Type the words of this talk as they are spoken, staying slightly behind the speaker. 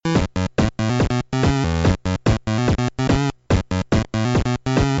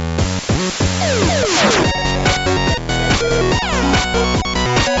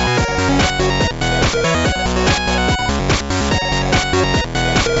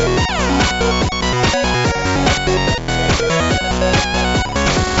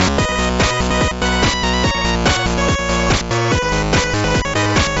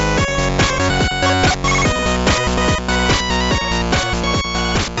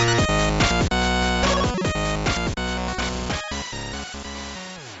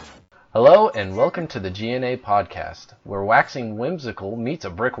and welcome to the G.N.A. podcast, where waxing whimsical meets a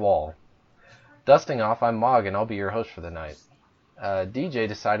brick wall. Dusting off, I'm Mog, and I'll be your host for the night. DJ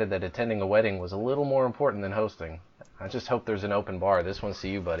decided that attending a wedding was a little more important than hosting. I just hope there's an open bar. This one's to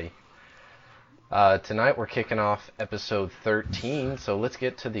you, buddy. Tonight we're kicking off episode 13, so let's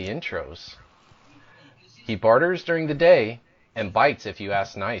get to the intros. He barters during the day, and bites if you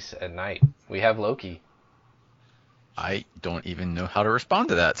ask nice at night. We have Loki. I don't even know how to respond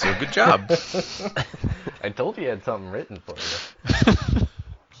to that, so good job. I told you had something written for you.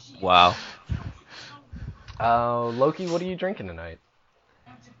 Wow. Loki, what are you drinking tonight?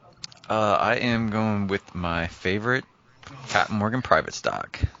 I am going with my favorite Captain Morgan private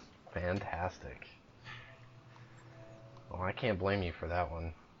stock. Fantastic. Well, I can't blame you for that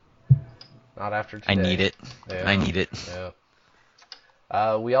one. Not after today. I need it. Yeah. I need it. Yeah.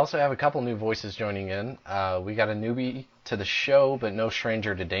 We also have a couple new voices joining in. We got a newbie to the show, but no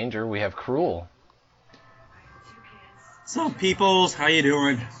stranger to danger. We have Cruel. What's up, peoples? How you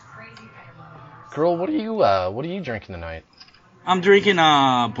doing? Cruel, what are you drinking tonight? I'm drinking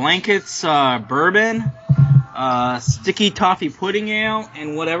blankets, bourbon, sticky toffee pudding ale,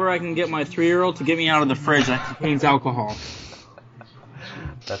 and whatever I can get my 3-year-old to get me out of the fridge that contains alcohol.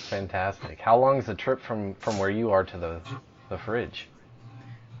 That's fantastic. How long is the trip from where you are to the fridge?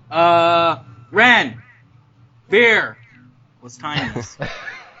 Ren, beer. What's time is?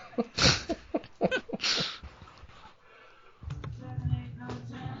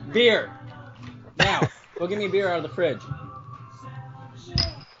 Beer. Now, go get me a beer out of the fridge.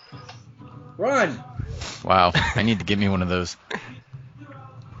 Run. Wow, I need to get me one of those.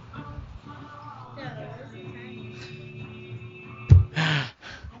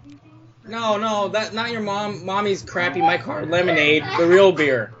 No, that's not your mommy's crappy Mike Hard lemonade, the real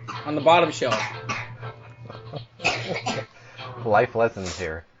beer on the bottom shelf. Life lessons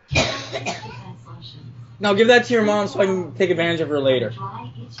here. No, give that to your mom so I can take advantage of her later.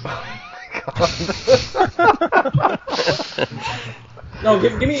 No,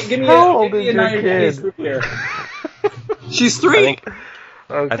 give me a 9 root beer. She's 3.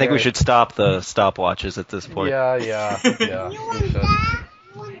 I think we should stop the stopwatches at this point. Yeah. We should.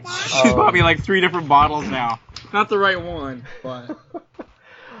 She's bought me like 3 different bottles now. Not the right one, but...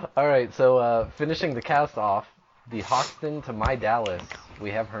 Alright, so finishing the cast off, the Hoxton to my Dallas,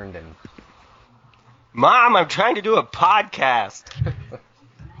 we have Herndon. Mom, I'm trying to do a podcast.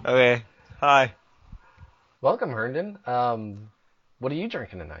 Okay, hi. Welcome, Herndon. What are you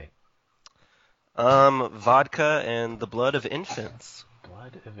drinking tonight? Vodka and the blood of infants.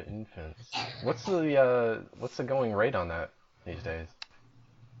 Blood of infants. What's the going rate on that these days?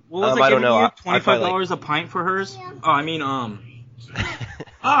 What was I don't know. $25 a pint for hers? Oh, I mean,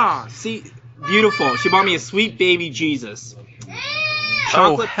 see, beautiful. She bought me a sweet baby Jesus.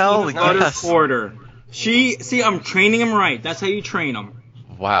 Chocolate hell peanut butter yes. porter. I'm training him right. That's how you train him.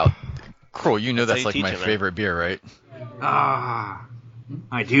 Wow. Cruel, you know that's how like you my teach him, favorite beer, right?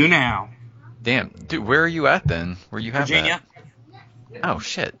 I do now. Damn. Dude, where are you at then? Where you have Virginia. that? Oh,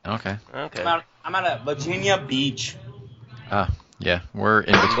 shit. Okay. I'm at Virginia Beach. Yeah. We're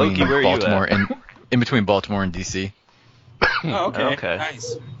in between Loki, where are you Baltimore at? and in between Baltimore and DC. Oh, okay. Okay.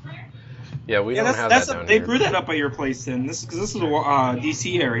 Nice. Yeah, we don't have that down They here. brew that up at your place then. This is the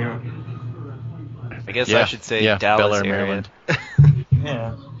DC area. I guess Yeah, I should say yeah, Dallas Bel Air, area. Maryland.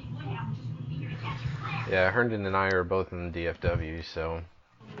 Yeah. Yeah, Herndon and I are both in the DFW, so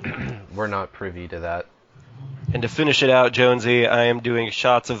we're not privy to that. And to finish it out, Jonesy, I am doing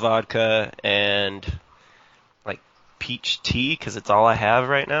shots of vodka and like peach tea because it's all I have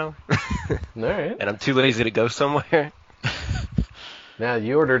right now. All right. And I'm too lazy to go somewhere. Now,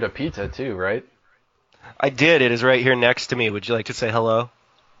 you ordered a pizza too, right? I did. It is right here next to me. Would you like to say hello?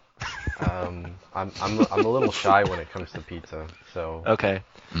 I'm a little shy when it comes to pizza, so Okay.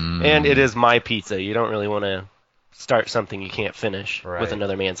 And it is my pizza. You don't really want to start something you can't finish Right. with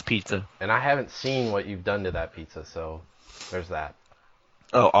another man's pizza. and I haven't seen what you've done to that pizza, so there's that.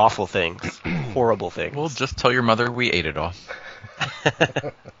 Oh, awful things. Horrible things. Well, just tell your mother we ate it all.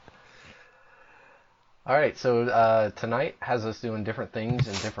 All right, so tonight has us doing different things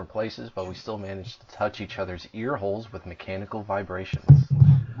in different places, but we still managed to touch each other's ear holes with mechanical vibrations.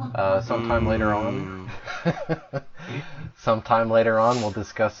 Sometime later on, we'll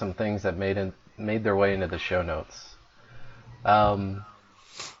discuss some things that made their way into the show notes.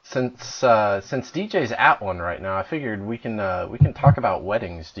 Since DJ's at one right now, I figured we can talk about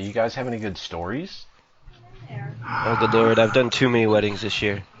weddings. Do you guys have any good stories? Oh, good Lord. I've done too many weddings this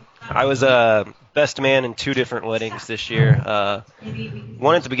year. I was best man in 2 different weddings this year.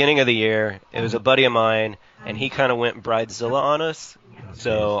 One at the beginning of the year. It was a buddy of mine, and he kind of went bridezilla on us.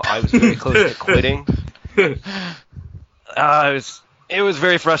 So I was very close to quitting. It was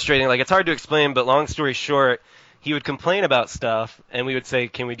very frustrating. Like, it's hard to explain, but long story short, he would complain about stuff, and we would say,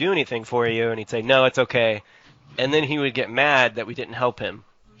 "Can we do anything for you?" And he'd say, "No, it's okay." And then he would get mad that we didn't help him.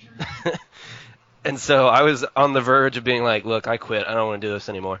 And so I was on the verge of being like, "Look, I quit. I don't want to do this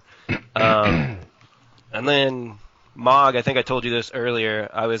anymore." And then Mog, I think I told you this earlier,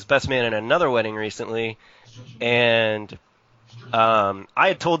 I was best man in another wedding recently, and I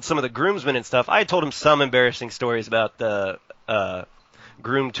had told some of the groomsmen and stuff, I had told him some embarrassing stories about the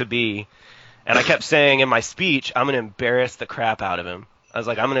groom-to-be, and I kept saying in my speech, I'm going to embarrass the crap out of him. I was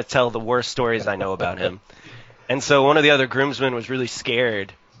like, I'm going to tell the worst stories I know about him. And so one of the other groomsmen was really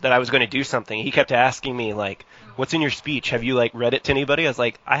scared that I was going to do something. He kept asking me, like, what's in your speech? Have you, like, read it to anybody? I was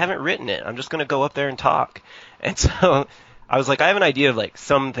like, I haven't written it. I'm just going to go up there and talk. And so I was like, I have an idea of, like,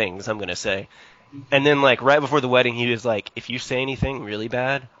 some things I'm going to say. And then, like, right before the wedding, he was like, if you say anything really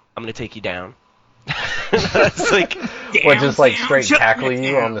bad, I'm going to take you down. I was like, what, just like straight tackling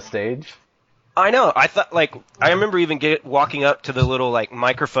you on the stage? I know. I thought, like, I remember even walking up to the little, like,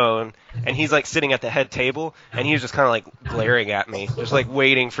 microphone, and he's, like, sitting at the head table, and he was just kind of, like, glaring at me, just, like,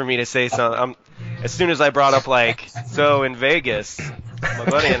 waiting for me to say something. As soon as I brought up, like, so in Vegas, my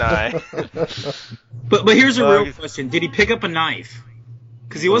buddy and I. But here's a real question: did he pick up a knife?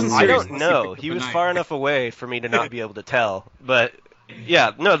 Because he wasn't serious. I don't know. He was far enough away for me to not be able to tell. But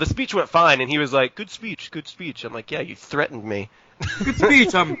yeah, no, the speech went fine, and he was like, "Good speech, good speech." I'm like, "Yeah, you threatened me." Good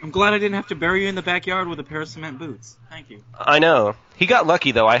speech. I'm glad I didn't have to bury you in the backyard with a pair of cement boots. Thank you. I know. He got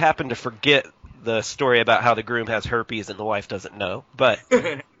lucky though. I happened to forget the story about how the groom has herpes and the wife doesn't know, but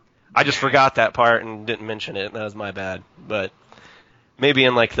I just forgot that part and didn't mention it. That was my bad. But maybe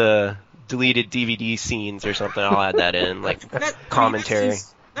in like the deleted DVD scenes or something, I'll add that in, like commentary. I mean,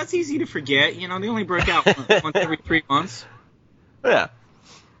 that's easy to forget. You know, they only break out once every 3 months. Yeah.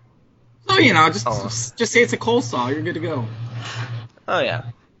 So you know, just say it's a coleslaw. You're good to go. Oh yeah.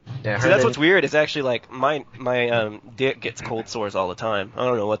 Yeah, See, that's what's weird. Is actually like my dick gets cold sores all the time. I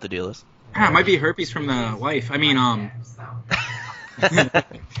don't know what the deal is. Ah, it might be herpes from the wife. I mean,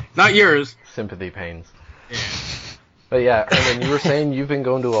 not yours. Sympathy pains. Yeah. But yeah, Herman, you were saying you've been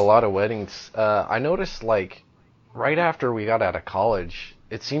going to a lot of weddings. I noticed, like, right after we got out of college,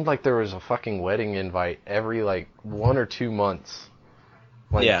 it seemed like there was a fucking wedding invite every, like, 1 or 2 months.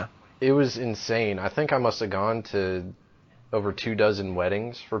 Like, yeah. It was insane. I think I must have gone to over 24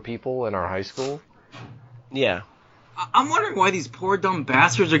 weddings for people in our high school. Yeah. I'm wondering why these poor dumb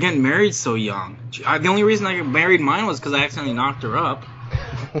bastards are getting married so young. The only reason I married mine was because I accidentally knocked her up.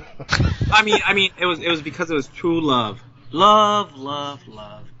 I mean, it was because it was true love. Love, love,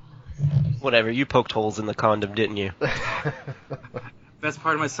 love. Whatever. You poked holes in the condom, didn't you? Best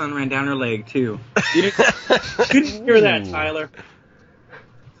part of my son ran down her leg too. You didn't hear that, Tyler?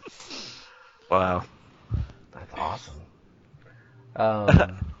 Wow. That's awesome.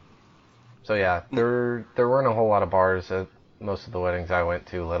 So yeah, there weren't a whole lot of bars at most of the weddings I went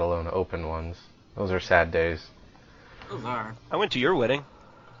to, let alone open ones. Those are sad days. Those are. I went to your wedding.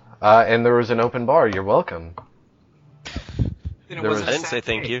 And there was an open bar. You're welcome. I didn't say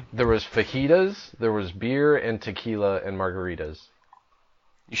thank you. There was fajitas, there was beer and tequila and margaritas.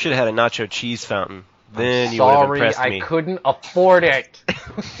 You should have had a nacho cheese fountain. Then you would have impressed me. I couldn't afford it.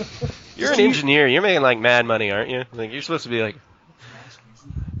 You're an engineer. You're making like mad money, aren't you? Like you're supposed to be like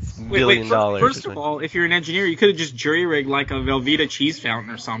 $1 billion. First of all, if you're an engineer, you could have just jury-rigged like a Velveeta cheese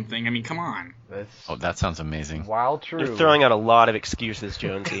fountain or something. I mean, come on. Oh, that sounds amazing. While true. You're throwing out a lot of excuses,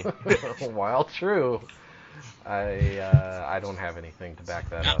 Jonesy. While true, I don't have anything to back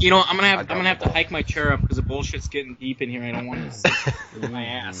that up. You know, I'm gonna have to hike my chair up because the bullshit's getting deep in here. I don't want to sit in my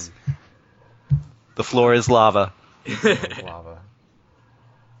ass. The floor is lava. Lava.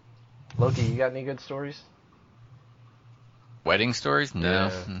 Loki, you got any good stories? Wedding stories? No.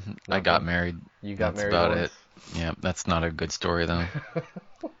 Yeah, I got married. You got That's married about once. it. Yeah, that's not a good story though.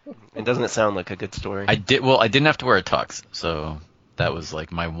 It doesn't sound like a good story. I didn't have to wear a tux, so that was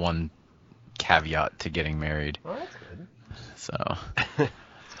like my one caveat to getting married. Oh, that's good. So,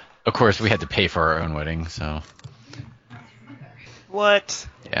 of course, we had to pay for our own wedding, so What?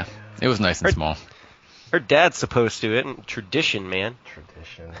 yeah, it was nice and small. Her dad's supposed to it, and tradition, man.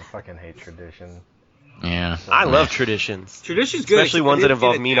 Tradition. I fucking hate tradition. Yeah. I love traditions. Tradition's good, Especially ones that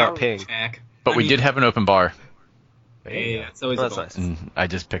involve me not paying. But we did have an open bar, Yeah, it's always Well, a that's bonus. nice. and I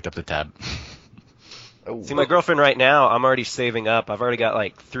just picked up the tab. Oh, See, my girlfriend right now, I'm already saving up. I've already got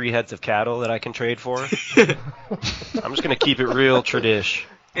like 3 heads of cattle that I can trade for. I'm just going to keep it real tradish.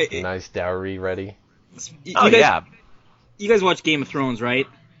 nice dowry ready. Oh, yeah. You guys watch Game of Thrones, right?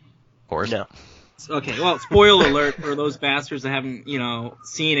 Of course. No. Okay, well, spoiler alert for those bastards that haven't,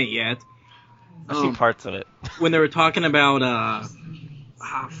 seen it yet. I've seen parts of it. When they were talking about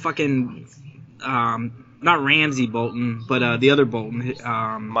not Ramsey Bolton, but the other Bolton,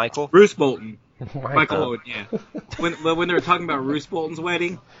 Michael? Bruce Bolton. Michael. Michael Bolton, yeah. When they were talking about Bruce Bolton's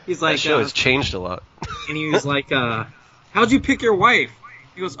wedding, he's like, That show has changed a lot. and he was like, how'd you pick your wife?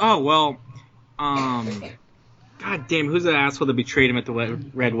 He goes, oh, well, God damn, who's the asshole that betrayed him at the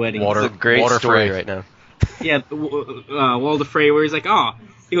Red Wedding? Walter- It's a great Walter story Frey. right now. Yeah, Walter Frey, where he's like,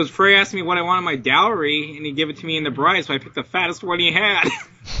 he goes, Frey asked me what I wanted my dowry, and he gave it to me in the bride, so I picked the fattest one he had.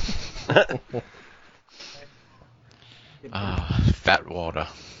 Fat Walter.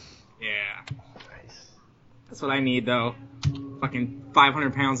 Yeah. Nice. That's what I need, though. Fucking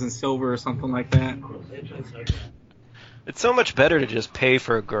 500 pounds in silver or something like that. It's so much better to just pay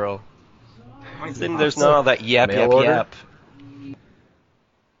for a girl. Then there's not not all that yap, Mail order? yap.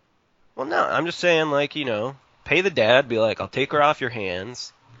 Well, no, I'm just saying, like, pay the dad, be like, I'll take her off your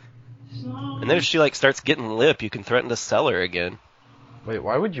hands. And then if she, like, starts getting lip, you can threaten to sell her again. Wait,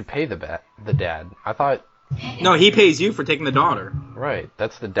 why would you pay the dad? I thought, No, he pays you for taking the daughter. right,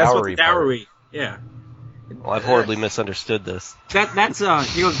 that's the That's what dowry the dowry. Yeah. Well, I've horribly misunderstood this. That's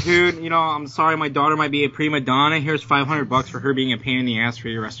he goes, dude, I'm sorry, my daughter might be a prima donna. Here's $500 for her being a pain in the ass for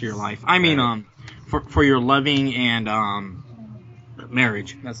the rest of your life. I mean, for your loving and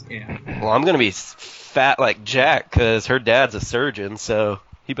marriage. That's Well, I'm gonna be fat like Jack because her dad's a surgeon, so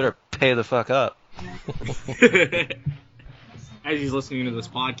he better pay the fuck up. As he's listening to this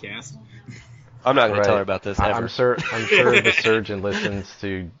podcast. I'm not gonna Right. tell her about this ever. I'm sure the surgeon listens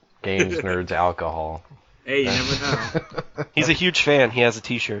to Games Nerds Alcohol. Hey, you never know. He's a huge fan. He has a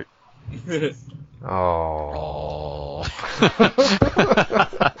T-shirt. Oh.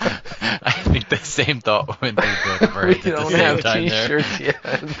 I think the same thought went through both of our heads We at the don't same have time there. t-shirts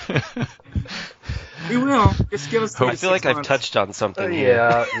yet. We will. Just give us 3 I to feel like 6 I've months. touched on something here.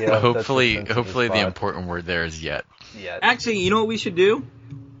 Yeah. that's hopefully a sensitive the spot. important word there is yet. Yeah. Actually, you know what we should do?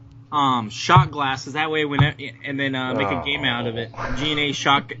 Shot glasses. That way, and then make a game out of it. G.N.A.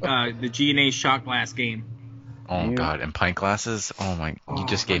 the G.N.A. shot glass game. Oh You- god, and pint glasses? Oh my, you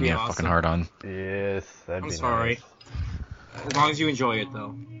just gave that'd me be a awesome. fucking hard on. Yes, that'd I'm be sorry. nice. As long as you enjoy it,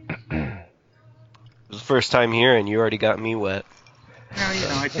 though. It was the first time here, and you already got me wet.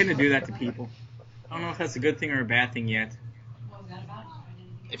 Well, I tend to do that to people. I don't know if that's a good thing or a bad thing yet.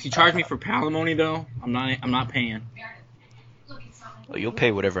 If you charge me for palimony, though, I'm not paying. Well, you'll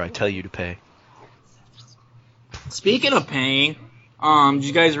pay whatever I tell you to pay. Speaking of paying, did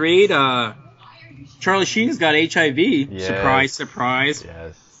you guys read? Charlie Sheen's got HIV. Yes. Surprise, surprise.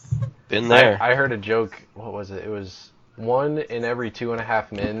 Yes. Been there. I heard a joke. What was it? It was 1 in every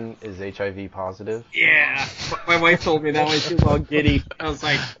 2.5 men is HIV positive. Yeah. My wife told me that when she was all giddy. I was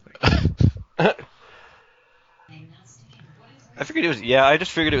like, I figured it was. Yeah, I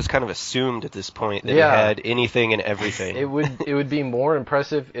just figured it was kind of assumed at this point that Yeah. he had anything and everything. It would be more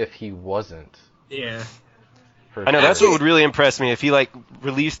impressive if he wasn't. yeah. For I know sure. that's what would really impress me if he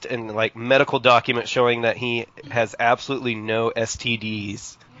released an medical document showing that he has absolutely no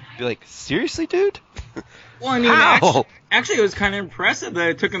STDs. Be like, seriously, dude? Well, I mean, How? actually, it was kind of impressive that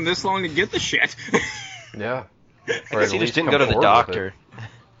it took him this long to get the shit. Yeah. I Or guess at he just least didn't come go to the forward with doctor. it.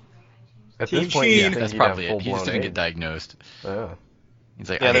 At Team this point, Sheen. you Yeah, think that's he'd probably have it. He just full-blown didn't get AIDS. diagnosed. Yeah. He's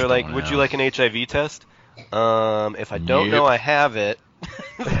like, Yeah, I they were just like, don't would you know. like an HIV test? If I don't Yep. know I have it,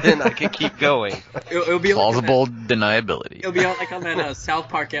 then I can keep going. It'll be like Plausible deniability. It'll be like on that South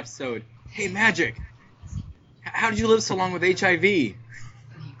Park episode. Hey, Magic, how did you live so long with HIV?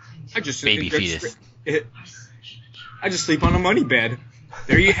 I just Baby fetus. I just sleep on a money bed.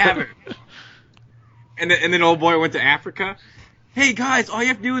 There you have it. And then old boy went to Africa. Hey guys, all you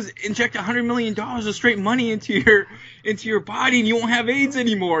have to do is inject $100 million of straight money into your body, and you won't have AIDS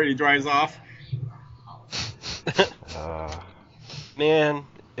anymore. And he drives off. Man,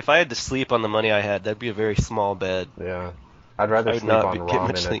 if I had to sleep on the money I had, that'd be a very small bed. Yeah. I'd rather I would sleep not on be getting much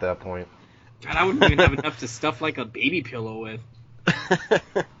ramen at sleep. that point. God, I wouldn't even have enough to stuff like a baby pillow with.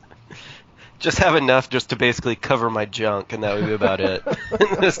 Just have enough just to basically cover my junk, and that would be about it.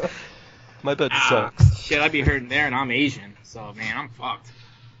 My bed sucks. Shit, I'd be hurting there, and I'm Asian, so man, I'm fucked.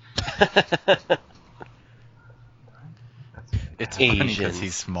 It's funny Asians. because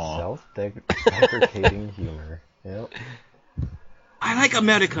he's small. Self-deprecating humor. Yep. I like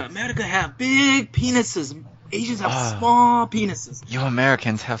America. America have big penises. Asians have small penises. You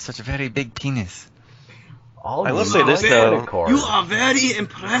Americans have such a very big penis. All I will you say this, know though. credit card. You are very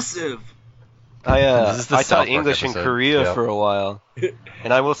impressive. This is the I South taught Park English in episode. Korea Yep. for a while,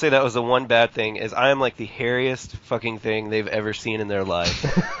 and I will say that was the one bad thing is I am like the hairiest fucking thing they've ever seen in their life,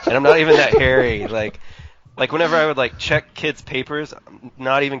 and I'm not even that hairy. Like whenever I would like check kids' papers, I'm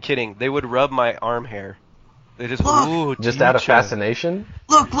not even kidding, they would rub my arm hair. They just Look! ooh, Just out of teacher. fascination?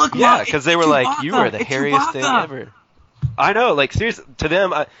 Look, Yeah, Mom, because they it's were like, Chewbacca, you are the it's hairiest thing Chewbacca. ever. I know, like seriously, to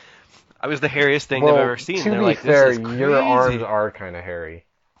them, I was the hairiest thing Well, they've ever seen. to They're be like, fair, this is crazy. your arms are kind of hairy.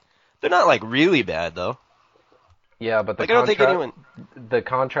 They're not like really bad though. Yeah, but the Like I don't think anyone. the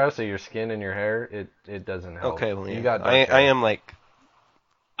contrast of your skin and your hair, it doesn't help. Okay, well, yeah. You got dark I hair. am like.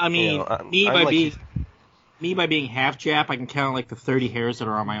 I mean, You know, I'm me by like- being half Jap, I can count like the 30 hairs that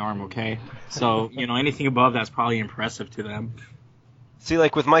are on my arm. Okay, so anything above that's probably impressive to them. See,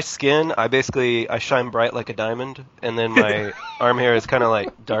 like with my skin, I shine bright like a diamond, and then my arm hair is kind of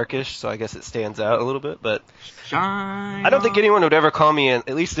like darkish, so I guess it stands out a little bit. But Shine. I don't think on. anyone would ever call me, at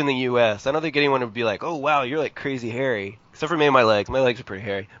least in the U.S. I don't think anyone would be like, "Oh wow, you're like crazy hairy." Except for maybe my legs. My legs are pretty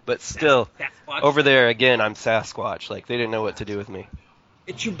hairy, but still, Sasquatch. over there again, I'm Sasquatch. Like they didn't know what to do with me.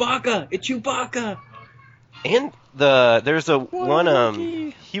 It's Chewbacca. It's Chewbacca. And there's a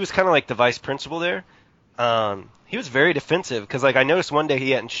one he was kind of like the vice principal there. He was very defensive because like I noticed one day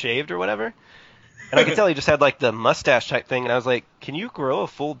he hadn't shaved or whatever, and I could tell he just had like the mustache type thing, and I was like, "Can you grow a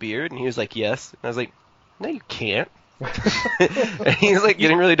full beard?" And he was like, "Yes." And I was like, "No, you can't." And he's like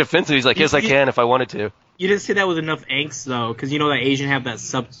getting really defensive. He's like, "Yes, I can if I wanted to." You didn't say that with enough angst though, because that Asian have that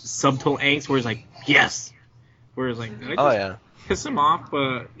subtle angst where it's like yes, where it's like did I just Oh yeah. piss him off,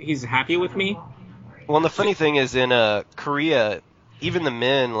 but he's happy with me. Well, and the funny thing is in Korea, even the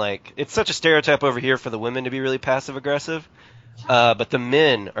men, like, it's such a stereotype over here for the women to be really passive-aggressive, but the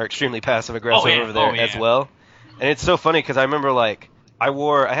men are extremely passive-aggressive over there as well. And it's so funny because I remember, like, I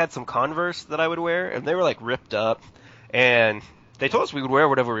had some Converse that I would wear, and they were, like, ripped up, and they told us we would wear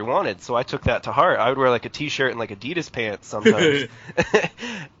whatever we wanted, so I took that to heart. I would wear, like, a T-shirt and, like, Adidas pants sometimes.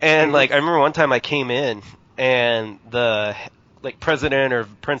 And, like, I remember one time I came in, and the, like, president or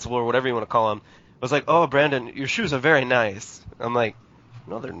principal or whatever you want to call him was like, "Oh, Brandon, your shoes are very nice." I'm like,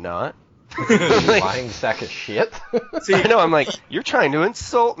 "No, they're not." Like, Lying sack of shit. I know. I'm like, "You're trying to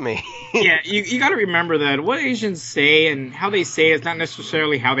insult me." Yeah, you got to remember that what Asians say and how they say is not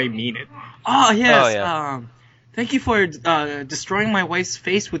necessarily how they mean it. Oh yes. Oh, yeah. Thank you for destroying my wife's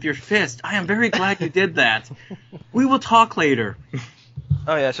face with your fist. I am very glad you did that. We will talk later.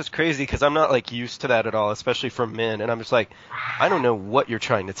 Oh yeah, it's just crazy because I'm not like used to that at all, especially from men. And I'm just like, I don't know what you're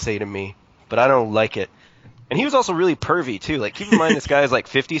trying to say to me, but I don't like it. And he was also really pervy too. Like keep in mind this guy is like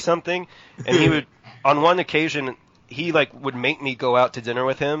 50 something, and he would on one occasion he like would make me go out to dinner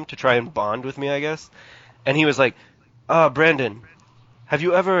with him to try and bond with me, I guess. And he was like, Brandon, have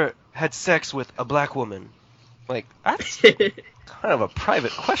you ever had sex with a black woman? Like that's kind of a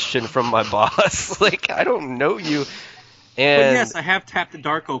private question from my boss. Like I don't know you. And But yes, I have tapped the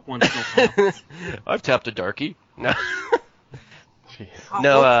dark oak once in a while. I've tapped a darkie. No. Jeez.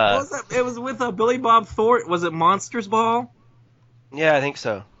 No, what was that? It was with Billy Bob Thornton. Was it Monsters Ball? Yeah, I think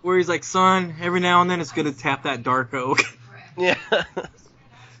so. Where he's like, son, every now and then it's good to tap that dark oak. Yeah.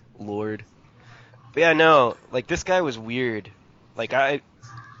 Lord. But yeah, no, like this guy was weird. Like and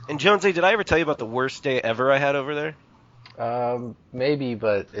Jonesy, did I ever tell you about the worst day ever I had over there? Maybe,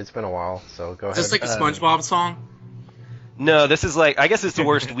 but it's been a while, so go ahead. Just like a SpongeBob song? No, this is like, I guess it's the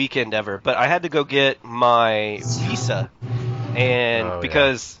worst weekend ever, but I had to go get my visa. And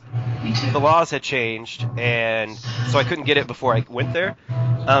because the laws had changed, and so I couldn't get it before I went there.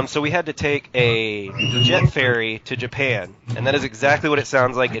 So we had to take a jet ferry to Japan, and that is exactly what it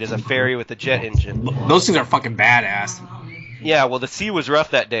sounds like. It is a ferry with a jet engine. Those things are fucking badass. Yeah, well, the sea was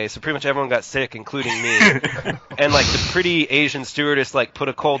rough that day, so pretty much everyone got sick, including me. And like the pretty Asian stewardess like put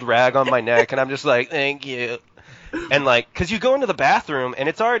a cold rag on my neck, and I'm just like, thank you. And like, cause you go into the bathroom and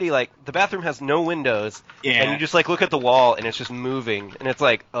it's already like the bathroom has no windows, Yeah. and you just like look at the wall and it's just moving, and it's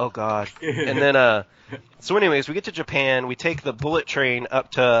like, oh god. And then so anyways, we get to Japan, we take the bullet train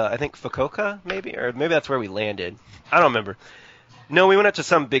up to I think Fukuoka maybe, or maybe that's where we landed. I don't remember. No, we went up to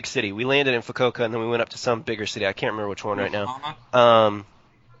some big city. We landed in Fukuoka and then we went up to some bigger city. I can't remember which one right now.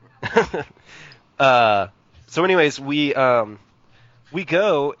 So anyways, we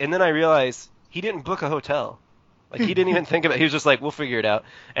go, and then I realize he didn't book a hotel. Like, he didn't even think about it. He was just like, we'll figure it out.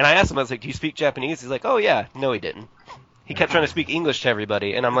 And I asked him, I was like, do you speak Japanese? He's like, oh, yeah. No, he didn't. He kept trying to speak English to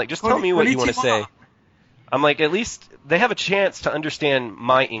everybody. And I'm like, just tell me what you want to say. I'm like, at least they have a chance to understand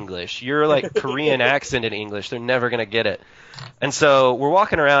my English. You're like Korean accented English. They're never going to get it. And so we're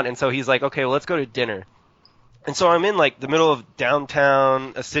walking around, and so he's like, okay, well, let's go to dinner. And so I'm in, like, the middle of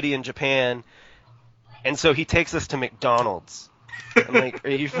downtown, a city in Japan. And so he takes us to McDonald's. I'm like, are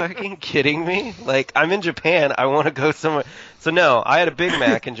you fucking kidding me? Like, I'm in Japan. I want to go somewhere. So no, I had a Big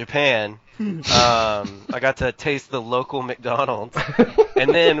Mac in Japan. I got to taste the local McDonald's,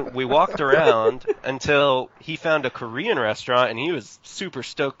 and then we walked around until he found a Korean restaurant, and he was super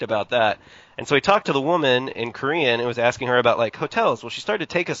stoked about that. And so he talked to the woman in Korean and was asking her about like hotels. Well, she started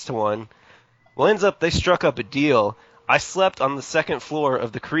to take us to one. Well, ends up they struck up a deal. I slept on the second floor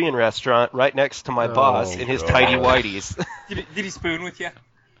of the Korean restaurant right next to my boss in his tidy whities. Did he spoon with you?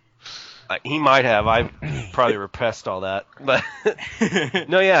 He might have. I probably repressed all that. But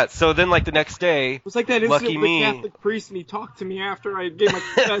no, yeah. So then, like the next day, It was like that lucky incident with me. the Catholic priest, and he talked to me after I gave my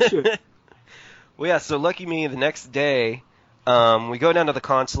confession. Well, yeah. So lucky me. The next day, we go down to the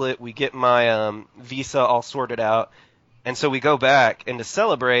consulate. We get my visa all sorted out, and so we go back. And to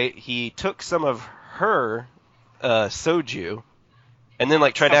celebrate, he took some of her soju, and then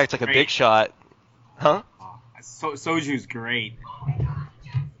like tried to act like a big shot. Huh? Soju's great.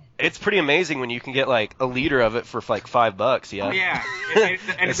 It's pretty amazing when you can get like a liter of it for like $5. Yeah. Oh, yeah.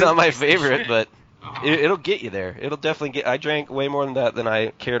 It's not my favorite, but it'll get you there. It'll definitely get. I drank way more than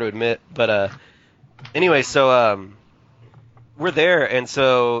I care to admit. But anyway, so we're there, and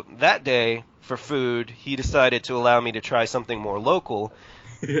so that day for food, he decided to allow me to try something more local.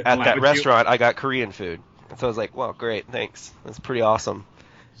 At that restaurant, I got Korean food, and so I was like, "Well, great, thanks. That's pretty awesome."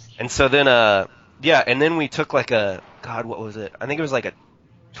 And so then, yeah, and then we took like what was it? I think it was like a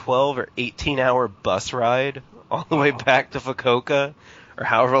 12 or 18-hour bus ride all the way back to Fukuoka, or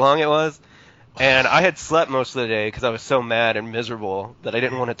however long it was. And I had slept most of the day because I was so mad and miserable that I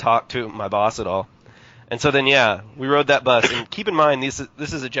didn't want to talk to my boss at all. And so then, yeah, we rode that bus. And keep in mind, this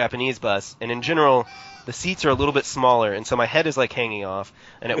is a Japanese bus, and in general, the seats are a little bit smaller, and so my head is like hanging off.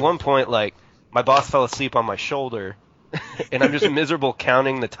 And at one point, like, my boss fell asleep on my shoulder, and I'm just miserable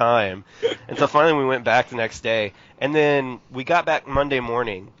counting the time. And so finally we went back the next day. And then we got back Monday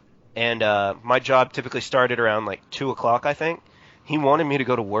morning, and my job typically started around like 2 o'clock, I think. He wanted me to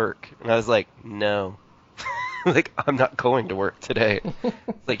go to work, and I was like, no. Like, I'm not going to work today.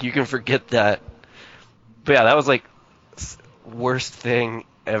 Like, you can forget that. But yeah, that was like worst thing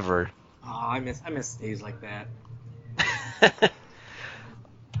ever. Oh, I miss days like that.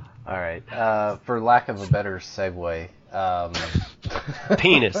 All right. For lack of a better segue,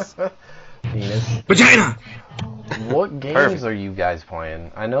 Penis. penis. Vagina! What games Perfect. are you guys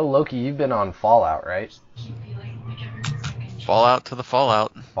playing? I know, Loki, you've been on Fallout, right? Fallout to the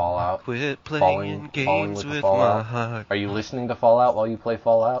Fallout. Fallout. Quit playing Falling games with the with Fallout. my heart. Are you listening to Fallout while you play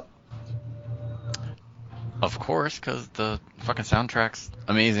Fallout? Of course, because the fucking soundtrack's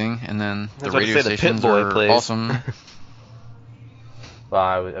amazing, and then I the was about to radio say, the Pit stations Boy are plays. awesome. Well,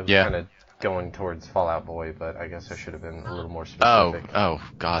 I was Yeah. kind of going towards Fallout Boy, but I guess I should have been a little more Oh,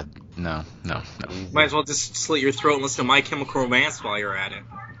 specific. God, no. Easy. Might as well just slit your throat and listen to My Chemical Romance while you're at it.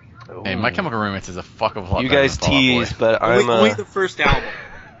 Hey, My Chemical Romance is a fuck of a lot You better guys than Fallout Boy. tease, but Only the first album.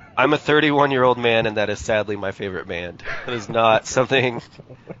 I'm a 31-year-old man, and that is sadly my favorite band. It is not something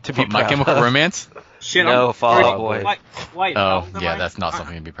to be But My proud Chemical of. Romance? Shit, No, I'm Fall Out 30. Boy. Wait, Oh, yeah, that's not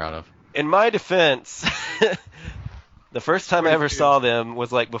something to be proud of. In my defense, the first time I ever saw them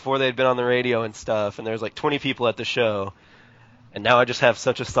was like before they'd been on the radio and stuff, and there was like 20 people at the show, and now I just have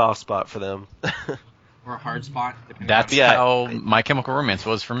such a soft spot for them. Or a hard spot. That's Yeah. how My Chemical Romance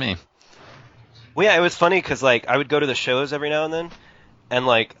was for me. Well, yeah, it was funny because like I would go to the shows every now and then, and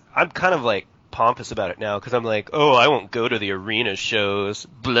like I'm kind of like pompous about it now because I'm like, oh, I won't go to the arena shows,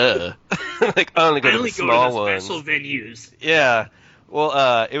 blah. Like I only go to the small ones. venues. Yeah.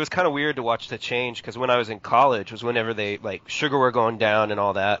 Well, it was kind of weird to watch the change because when I was in college was whenever they like Sugar were going down and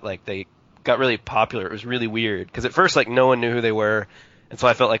all that, like they got really popular. It was really weird because at first like no one knew who they were, and so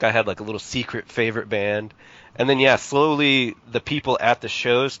I felt like I had like a little secret favorite band. And then yeah, slowly the people at the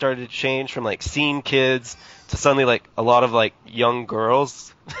shows started to change from like scene kids to suddenly like a lot of like young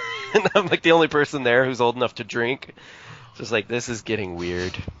girls. And I'm like the only person there who's old enough to drink. Just like this is getting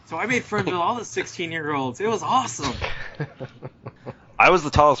weird. So I made friends with all the 16-year-olds. It was awesome. I was the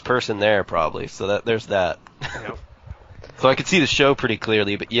tallest person there probably, so that there's that. Yep. So I could see the show pretty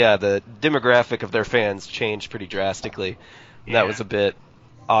clearly, but yeah, the demographic of their fans changed pretty drastically. And that was a bit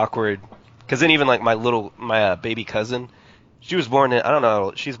awkward. Because then even like my baby cousin, she was born in, I don't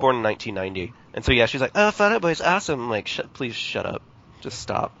know, she's born in 1990. And so yeah, she's like, oh, Fall Out Boy's awesome. I'm like, please shut up. Just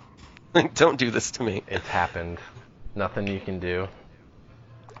stop. Like, don't do this to me. It's happened. Nothing you can do.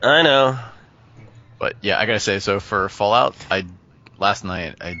 I know. But yeah, I gotta say, so for Fallout, last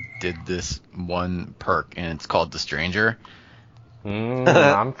night I did this one perk, and it's called The Stranger.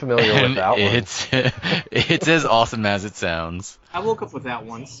 I'm familiar with And that one. it's as awesome as it sounds. I woke up with that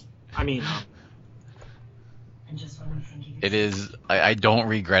once. I mean, It is. I don't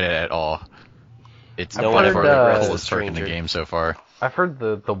regret it at all. It's No by one far ever the regrets coolest the perk in the stranger. game so far. I've heard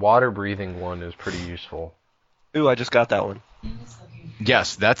the water breathing one is pretty useful. Ooh, I just got that one.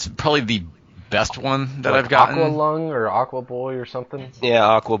 Yes, that's probably the best one that Like I've gotten. Aqua Lung or Aqua Boy or something. Yeah,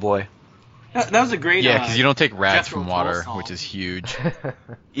 Aqua Boy. That was a great. Yeah, because you don't take rads Jethro from water, Tull which is huge.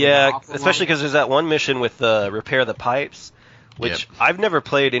 Yeah, Aqua especially Lung. because there's that one mission with repair the pipes, which Yep. I've never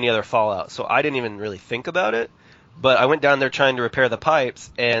played any other Fallout, so I didn't even really think about it. But I went down there trying to repair the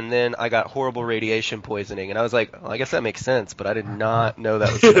pipes, and then I got horrible radiation poisoning, and I was like, well, I guess that makes sense, but I did not know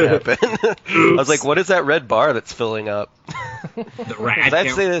that was going to happen. I was like, what is that red bar that's filling up? The rat.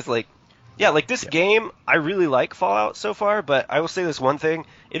 I'd say this, like, yeah, like this game, I really like Fallout so far, but I will say this one thing,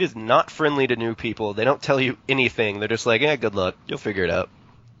 it is not friendly to new people. They don't tell you anything. They're just like, yeah, good luck. You'll figure it out.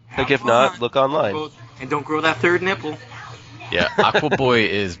 Like, if not, look online. And don't grow that third nipple. Yeah, Aqua Boy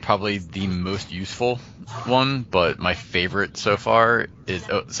is probably the most useful one, but my favorite so far is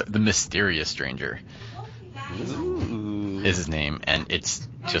the Mysterious Stranger Ooh. is his name, and it's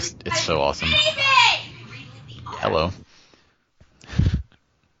so awesome. Hello.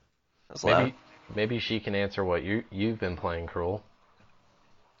 That's loud. Maybe she can answer what you've been playing, Cruel.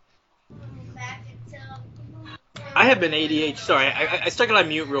 I have been ADHD. Sorry, I stuck it on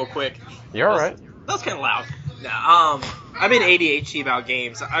mute real quick. You're all right. That was kind of loud. I've been ADHD about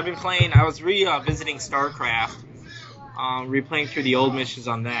games. I've been playing. I was visiting StarCraft, replaying through the old missions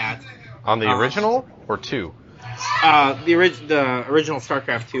on that. On the original or 2? The original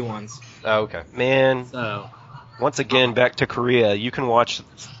StarCraft 2 ones. Oh, okay. Man, So once again, back to Korea, you can watch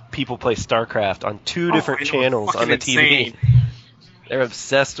people play StarCraft on two different I know, it's channels on the fucking TV. insane. They're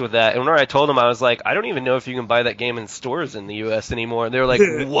obsessed with that. And whenever I told them, I was like, I don't even know if you can buy that game in stores in the U.S. anymore. And they were like,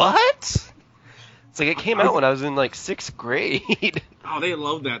 what? It's like it came out when I was in like 6th grade. Oh, they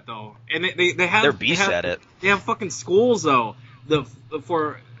love that though, and they have. They're beasts at it. They have fucking schools though.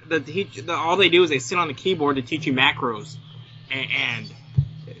 All they do is they sit on the keyboard to teach you macros, and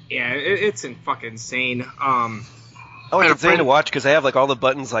yeah, it's fucking insane. Oh, I had it's a insane friend- to watch because they have like all the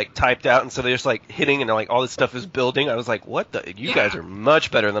buttons like typed out, and so they're just like hitting, and like all this stuff is building. I was like, what the? You guys are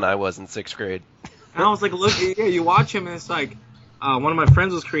much better than I was in 6th grade. And I was like, look, yeah, you watch him, and it's like, one of my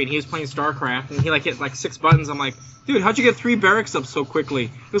friends was Korean. He was playing StarCraft, and he like hit like 6 buttons. I'm like, dude, how'd you get 3 barracks up so quickly?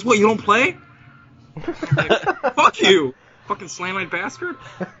 He goes, what? You don't play? I'm like, fuck you, fucking slamite bastard.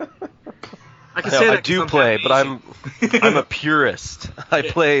 I can say that I 'cause do I'm play, half but Asian. I'm a purist. I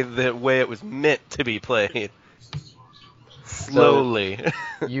play the way it was meant to be played. Slowly.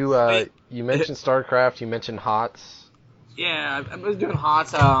 You mentioned StarCraft. You mentioned HOTS. Yeah, I was doing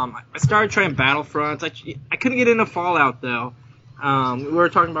HOTS. I started trying Battlefront. I couldn't get into Fallout though. We were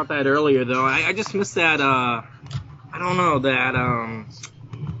talking about that earlier though. I just missed that. I don't know that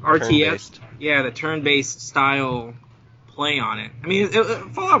RTS. Turn-based. Yeah, the turn-based style play on it. I mean,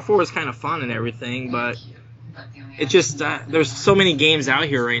 Fallout 4 is kind of fun and everything, but it just there's so many games out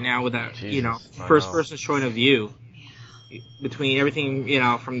here right now with that I first-person point of view. Between everything,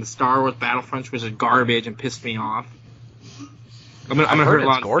 from the Star Wars Battlefront, which is garbage and pissed me off. I'm gonna hurt a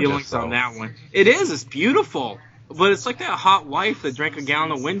lot of feelings on that one. It is. It's beautiful, but it's like that hot wife that drank a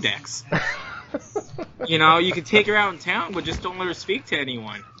gallon of Windex. You can take her out in town, but just don't let her speak to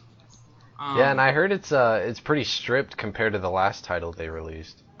anyone. Yeah, and I heard it's pretty stripped compared to the last title they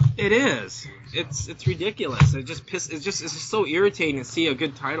released. It is. It's ridiculous. It's just so irritating to see a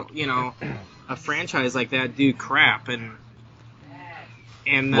good title, a franchise like that do crap and.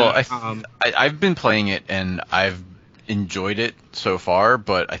 Well, I've been playing it and I've enjoyed it so far,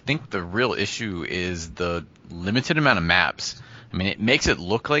 but I think the real issue is the limited amount of maps. I mean, it makes it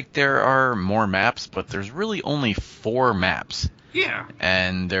look like there are more maps, but there's really only 4 maps. Yeah.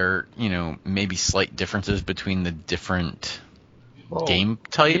 And there, maybe slight differences between the different Well, game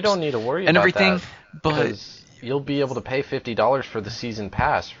types. You don't need to worry and about everything, that, but because you'll be able to pay $50 for the season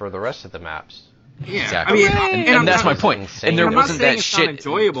pass for the rest of the maps. Yeah. exactly. I mean, and that's my point. insane. And there I'm not wasn't saying that it's not shit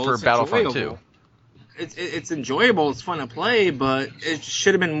enjoyable, for it's Battlefront enjoyable. 2. It's enjoyable. It's fun to play, but it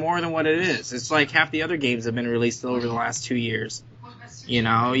should have been more than what it is. It's like half the other games have been released over the last 2 years.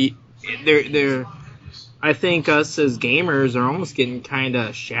 They're. I think us as gamers are almost getting kind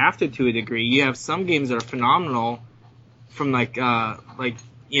of shafted to a degree. You have some games that are phenomenal from the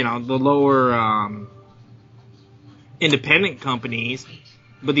lower independent companies,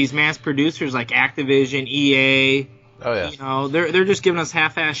 but these mass producers like Activision, EA. Oh yeah. They're just giving us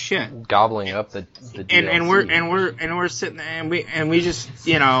half-ass shit. Gobbling up the DLC. and we're sitting and we just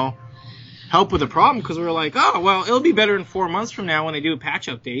help with the problem because we're like, oh well, it'll be better in 4 months from now when they do patch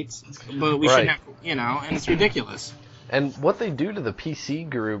updates, but we shouldn't have, and it's ridiculous. And what they do to the PC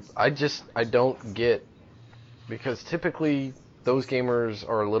group, I don't get because typically those gamers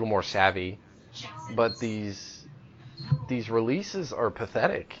are a little more savvy, but these releases are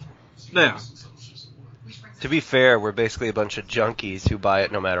pathetic. Yeah. To be fair, we're basically a bunch of junkies who buy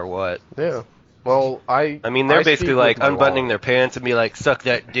it no matter what. Yeah. Well, I mean, they're basically speak like with my unbuttoning wallet. their pants and be like, "Suck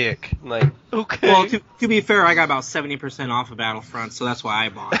that dick." I'm like, okay. Well, to be fair, I got about 70% off of Battlefront, so that's why I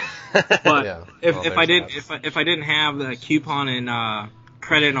bought it. But Yeah. if Well, I there's didn't that. if I didn't have the coupon and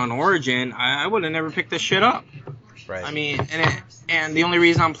credit on Origin, I would have never picked this shit up. Right. I mean, and the only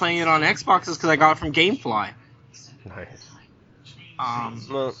reason I'm playing it on Xbox is because I got it from GameFly. Nice.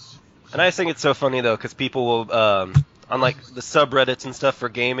 Well, and I just think it's so funny though, because people will, on like the subreddits and stuff for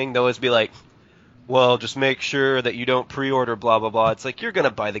gaming, they'll always be like, "Well, just make sure that you don't pre-order blah blah blah." It's like, you're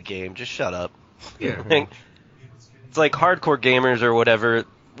gonna buy the game, just shut up. Yeah. It's like hardcore gamers or whatever,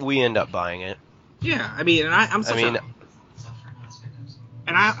 we end up buying it. Yeah, I mean, and I'm such I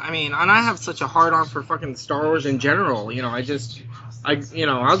mean, and I have such a hard on for fucking Star Wars in general. You know, I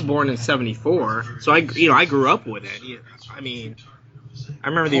was born in '74, so I grew up with it. I mean, I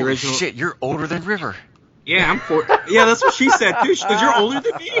remember the Holy original. shit, you're older than River. Yeah, I'm 4. Yeah, that's what she said too. She goes, "You're older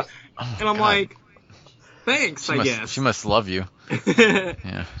than me," Oh, and I'm God. like, "Thanks, I guess." She must love you.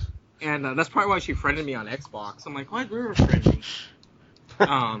 Yeah. And that's probably why she friended me on Xbox. I'm like, why'd River friend me?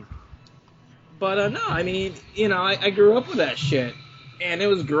 But no, I mean, I grew up with that shit, and it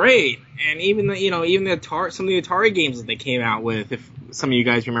was great. And even the Atari, some of the Atari games that they came out with. If some of you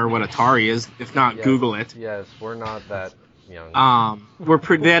guys remember what Atari is, if not, Yes, Google it. Yes, we're not that young.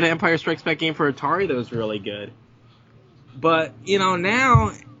 They had an Empire Strikes Back game for Atari that was really good. But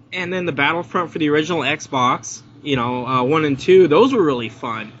now, and then the Battlefront for the original Xbox. 1 and 2, those were really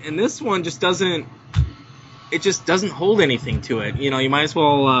fun. And this one just doesn't hold anything to it. You might as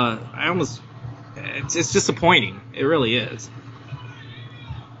well, it's disappointing. It really is.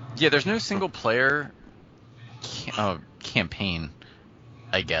 Yeah, there's no single player campaign,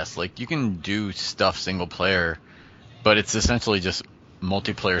 I guess. Like, you can do stuff single player, but it's essentially just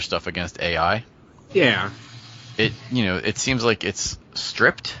multiplayer stuff against AI. Yeah. It seems like it's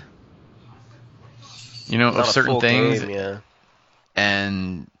stripped. not Of a certain full things. game,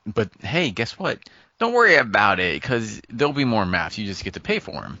 yeah. But hey, guess what? Don't worry about it, because there'll be more maps. You just get to pay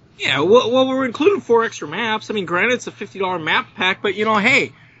for them. Yeah, well, we're including 4 extra maps. I mean, granted, it's a $50 map pack, but,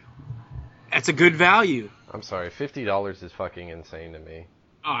 hey, that's a good value. I'm sorry, $50 is fucking insane to me.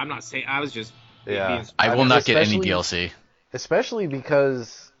 Oh, I'm not saying, I was just... Yeah. I will not get any especially- DLC. Especially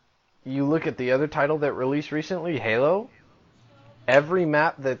because you look at the other title that released recently, Halo. Every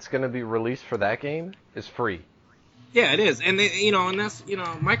map that's going to be released for that game is free. Yeah, it is. And, and that's,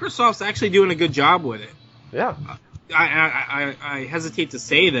 Microsoft's actually doing a good job with it. Yeah. I hesitate to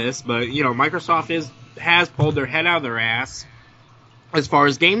say this, but Microsoft has pulled their head out of their ass as far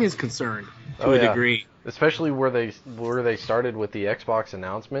as gaming is concerned to a degree. Especially where they started with the Xbox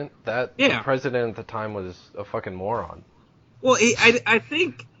announcement. The president at the time was a fucking moron. Well, I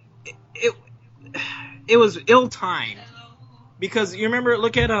think it was ill-timed because you remember,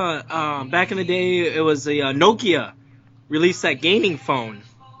 look at back in the day, it was a Nokia released that gaming phone.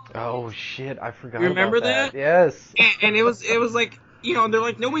 Oh shit, I forgot. Remember about that? Yes. And it was like, they're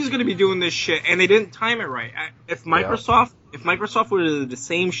like, nobody's gonna be doing this shit, and they didn't time it right. If Microsoft would have did the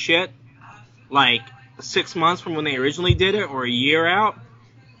same shit, like 6 months from when they originally did it, or a year out,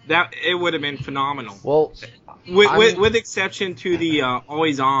 that it would have been phenomenal. Well, with exception to the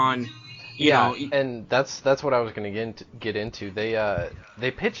always on. And that's what I was going to get into.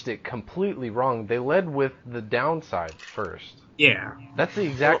 They pitched it completely wrong. They led with the downside first. Yeah. That's the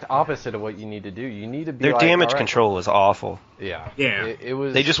exact opposite of what you need to do. You need to be Their like, damage all right. control was awful. Yeah. Yeah. It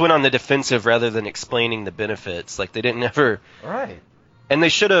was. They just went on the defensive rather than explaining the benefits. Like, they didn't ever... Right. And they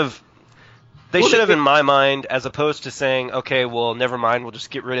should have... in my mind, as opposed to saying, okay, well, never mind, we'll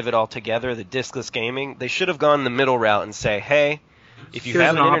just get rid of it altogether, the diskless gaming, they should have gone the middle route and say, hey, if you Here's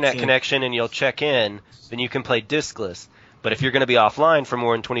have an an internet option. connection and you'll check in, then you can play diskless. But if you're going to be offline for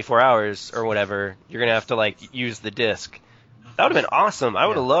more than 24 hours or whatever, you're going to have to, use the disc. That would have been awesome. I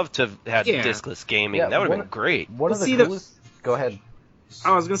would have loved to have had diskless gaming. Yeah, that would have been great. One of the see, coolest... Go ahead.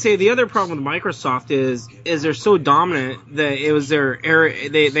 I was gonna say the other problem with Microsoft is they're so dominant that it was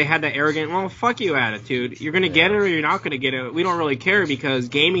they had that arrogant, well, fuck you attitude. You're gonna get it or you're not gonna get it. We don't really care because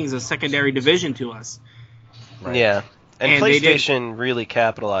gaming's a secondary division to us. Right. Yeah. And they did- PlayStation really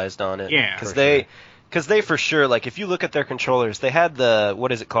capitalized on it. Yeah, Because for they for sure, if you look at their controllers, they had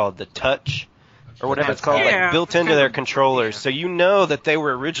what is it called? The touch? Or whatever it's called, Yeah, built into their kind of- controllers. So you know that they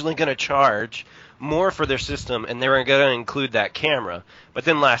were originally going to charge more for their system, and they were going to include that camera. But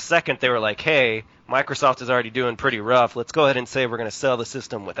then last second, they were like, hey, Microsoft is already doing pretty rough. Let's go ahead and say we're going to sell the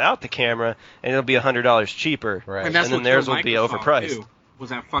system without the camera, and it'll be $100 cheaper. Right. And that's And then what theirs killed will be Microsoft, overpriced. Too, was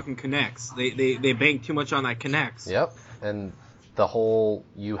that fucking Kinects. They banked too much on that Kinects. Yep. And the whole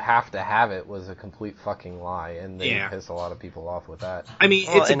you have to have it was a complete fucking lie, and they Yeah. piss a lot of people off with that. I mean,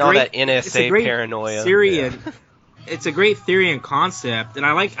 Well, it's a and all great, that NSA it's a great paranoia. theory and it's a great theory and concept, and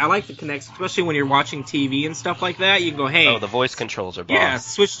I like the Kinects, especially when you're watching TV and stuff like that. You can go, hey, Oh, the voice controls are boss. yeah,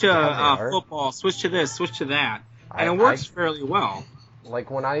 switch to Yeah, they are. football, switch to this, switch to that, and I- it works fairly well.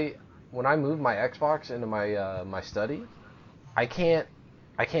 Like when I moved my Xbox into my my study, I can't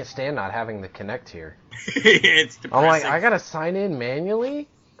stand not having the Kinect here. It's depressing. I'm like, I gotta sign in manually.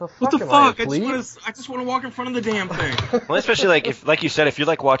 The fuck what the am I, fuck? I just want to walk in front of the damn thing. Well, especially like you said, if you're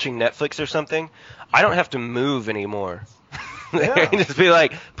like watching Netflix or something, I don't have to move anymore. Yeah. I can just be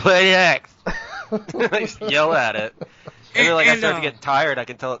like, play X. I just yell at it. And then, like, I start to get tired, I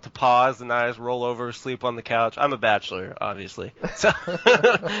can tell it to pause, and I just roll over, sleep on the couch. I'm a bachelor, obviously. So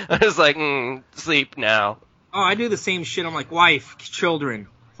I was like, sleep now. Oh, I do the same shit. I'm like, wife, children,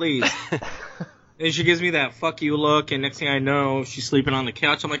 please. And she gives me that fuck you look, and next thing I know, she's sleeping on the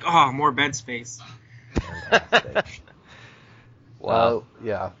couch. I'm like, oh, more bed space. Fantastic. Wow.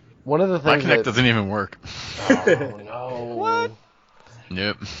 Yeah. One of the My things Kinect doesn't even work. Oh no. What?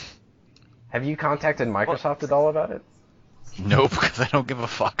 Yep. Have you contacted Microsoft at all about it? Nope, because I don't give a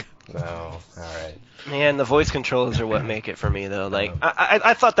fuck. No. All right. Man, the voice controls are what make it for me, though. Like,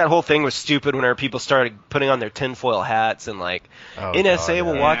 I thought that whole thing was stupid whenever people started putting on their tinfoil hats and, like, Oh, NSA God,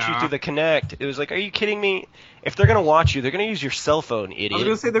 will yeah. watch you through the Kinect. It was like, are you kidding me? If they're going to watch you, they're going to use your cell phone, I was going idiot.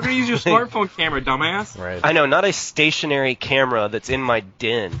 to say, they're going to use your smartphone camera, dumbass. Right. I know, not a stationary camera that's in my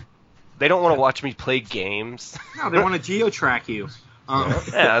den. They don't want to watch me play games. No, they want to geo-track you.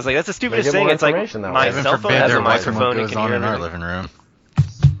 Yeah, I was like, that's the stupidest They get thing. more It's like, information that way. my Heaven cell phone forbid has they're a watching what microphone and goes can on hear in our everything. living room.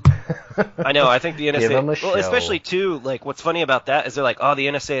 I know. I think the Give 'em a NSA. Well, show. especially too, like what's funny about that is they're like, oh, the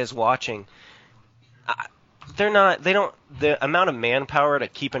NSA is watching. They're not. They don't. The amount of manpower to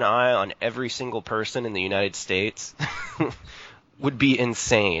keep an eye on every single person in the United States would be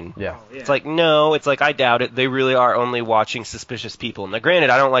insane. Yeah. It's like no. It's like I doubt it. They really are only watching suspicious people. Now, granted,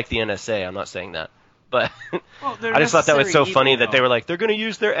 I don't like the NSA. I'm not saying that. But Well, they're I just thought that was so necessary funny evil, that they though. were like, they're going to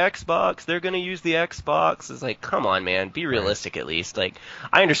use their Xbox. They're going to use the Xbox. It's like, come on, man. Be realistic at least. Like,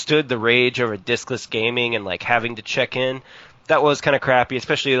 I understood the rage over diskless gaming and, like, having to check in. That was kind of crappy,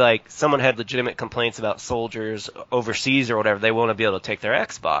 especially, like, someone had legitimate complaints about soldiers overseas or whatever. They won't be able to take their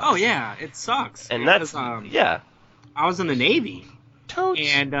Xbox. Oh, yeah, it sucks. And because, that's, yeah. I was in the Navy. Totes.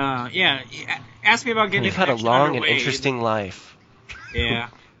 And, yeah, ask me about getting You've had a connection long and underway. interesting life. Yeah.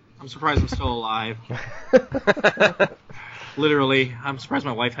 I'm surprised I'm still alive. Literally, I'm surprised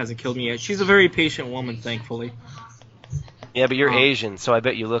my wife hasn't killed me yet. She's a very patient woman, thankfully. Yeah, but you're Oh. Asian, so I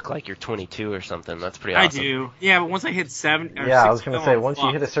bet you look like you're 22 or something. That's pretty I awesome. do. Yeah, but once I hit 7 or Yeah, I 6, was gonna say once you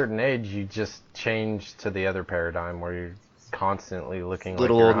hit a certain age, you just change to the other paradigm where you're constantly looking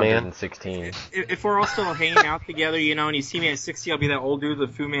Little like you're old man. 116. If we're all still hanging out together, you know, and you see me at 60, I'll be that old dude, the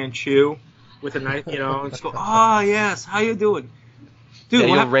Fu Manchu, with a knife, you know, and just go, oh, yes, how you doing? Dude, Yeah, what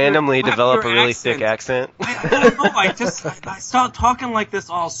you'll happened to randomly your- what develop a happened to your really thick accent. I don't know, I started talking like this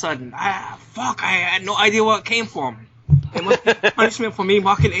all of a sudden. I had no idea where it came from. It must be punishment for me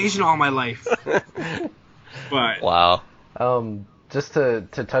walking Asian all my life. But, Wow. Just to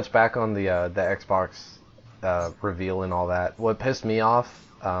touch back on the Xbox reveal and all that, what pissed me off,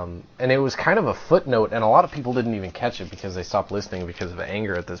 and it was kind of a footnote, and a lot of people didn't even catch it because they stopped listening because of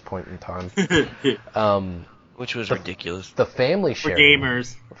anger at this point in time. Which was ridiculous. The family for sharing,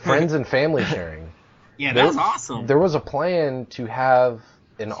 gamers. friends and family sharing. Yeah, that's awesome. There was a plan to have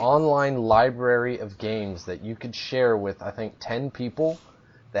an online library of games that you could share with, I think, 10 people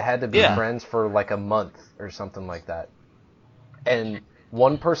that had to be Yeah. friends for like a month or something like that. And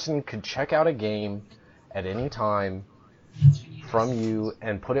one person could check out a game at any time from you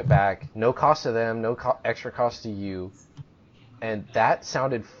and put it back. No cost to them, no extra cost to you. And that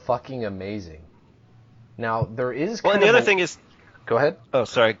sounded fucking amazing. Now, there is Well, kind and the of other a- thing is, Go ahead. oh,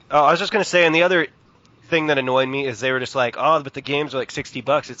 sorry. Oh, I was just going to say, and the other thing that annoyed me is they were just like, oh, but the games are like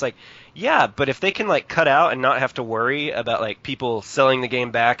 $60. It's like, yeah, but if they can like cut out and not have to worry about like people selling the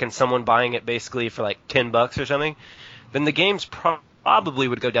game back and someone buying it basically for like $10 or something, then the games probably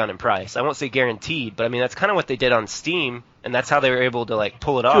would go down in price. I won't say guaranteed, but I mean that's kind of what they did on Steam, and that's how they were able to like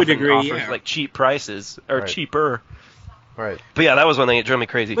pull it off degree, and offer yeah. like cheap prices or Right. cheaper. Right. But yeah, that was one thing that drove me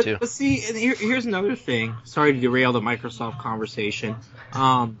crazy too. But see, and here's another thing. Sorry to derail the Microsoft conversation.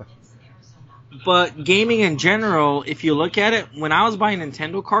 But gaming in general, if you look at it, when I was buying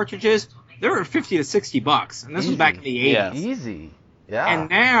Nintendo cartridges, they were $50 to $60, and this was back in the 80s. Yeah. Easy. Yeah. And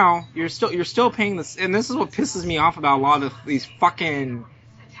now you're still paying this, and this is what pisses me off about a lot of these fucking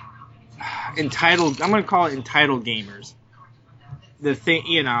entitled. I'm gonna call it entitled gamers. The thing,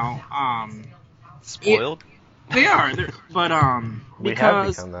 Spoiled. they are, but We have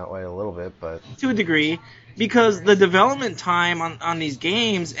because become that way a little bit, but to a degree, because the development time on these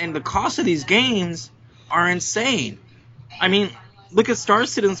games and the cost of these games are insane. I mean, look at Star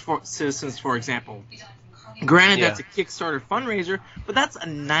Citizens for example. Granted, Yeah. that's a Kickstarter fundraiser, but that's a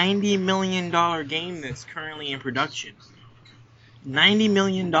 $90 million game that's currently in production. $90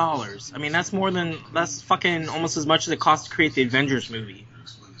 million. I mean, that's fucking almost as much as it costs to create the Avengers movie.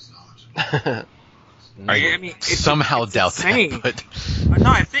 I mean, Somehow it's doubt insane. that, but No,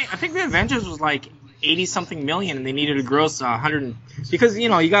 I think the Avengers was like 80 something million, and they needed to gross 100 because you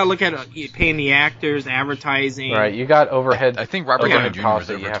gotta look at paying the actors, advertising. right, you got overhead. I think Robert overhead Downey Jr. costs was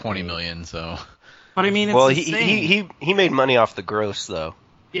that you over have to 20 meet. million, so But I mean, it's Well, insane. he made money off the gross though.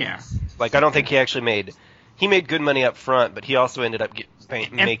 Yeah. Like I don't think he actually made. He made good money up front, but he also ended up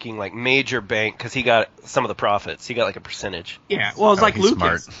making like major bank because he got some of the profits. He got like a percentage. Yeah. Well, it's Oh, like he's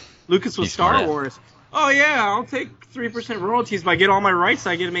Lucas. smart. Lucas with He's Star smart. Wars. Oh yeah, I'll take 3% royalties, but I get all my rights.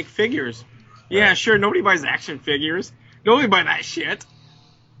 I get to make figures. Yeah, Right. sure. Nobody buys action figures. Nobody buy that shit.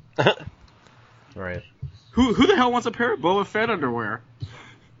 Right. Who the hell wants a pair of Boba Fett underwear?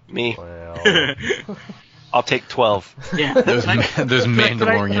 Me, Well, I'll take 12. Yeah. those Can I- those can I-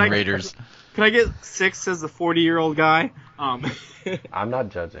 Mandalorian Raiders. Can I get 6 as the 40-year-old guy? I'm not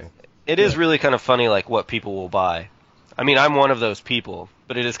judging. It is really kind of funny, like what people will buy. I mean, I'm one of those people,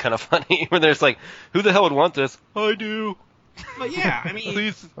 but it is kind of funny when there's like, who the hell would want this? I do. But yeah, I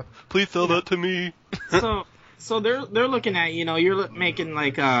mean, Please sell that to me. so they're looking at you're making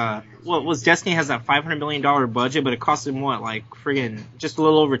like what was Destiny has that $500 million budget, but it cost them what like friggin' just a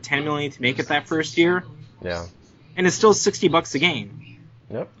little over $10 million to make it that first year, Yeah. and it's still $60 a game.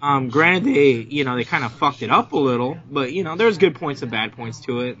 Yep. Granted they kind of fucked it up a little, but there's good points and bad points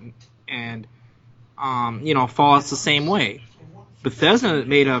to it, and Fallout's the same way. Bethesda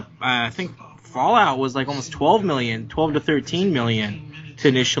made I think Fallout was like almost 12 to 13 million to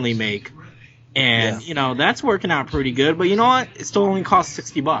initially make. And, that's working out pretty good. But you know what? It still only costs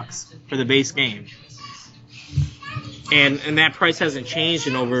 $60 for the base game. And that price hasn't changed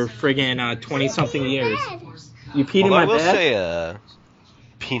in over friggin' 20-something years. You peed in my I will bed? say,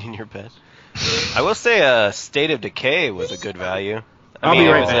 peed in your bed. I will say, State of Decay was a good value. I'll be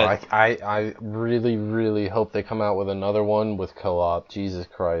it right was back. I really, really hope they come out with another one with co-op. Jesus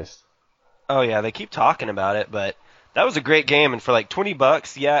Christ. Oh yeah, they keep talking about it, but that was a great game, and for like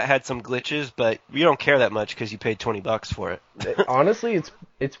 $20, yeah, it had some glitches, but you don't care that much because you paid $20 for it. Honestly,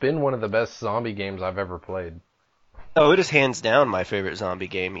 it's been one of the best zombie games I've ever played. Oh, it is hands down my favorite zombie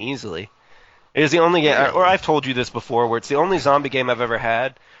game, easily. It is the only game, or I've told you this before, where it's the only zombie game I've ever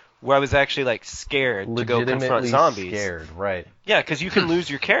had where I was actually like scared to go confront Legitimately zombies. scared, right? Yeah, because you can lose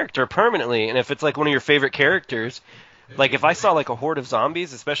your character permanently, and if it's like one of your favorite characters, like if I saw like a horde of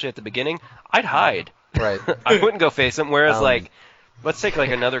zombies, especially at the beginning, I'd hide. Right. I wouldn't go face them. Whereas Um, like, let's take like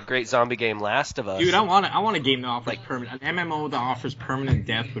another great zombie game, Last of Us. Dude, I want a game that offers permanent. An MMO that offers permanent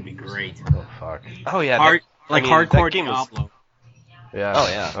death would be great. Oh fuck. Oh yeah, Hardcore that game was- Diablo. Yeah. Oh,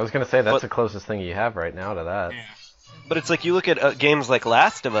 yeah. I was gonna say that's But- the closest thing you have right now to that. Yeah. But it's like you look at games like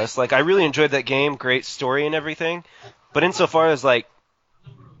Last of Us. Like I really enjoyed that game, great story and everything. But insofar as like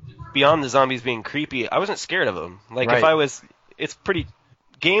beyond the zombies being creepy, I wasn't scared of them. Like if Right. I was, it's pretty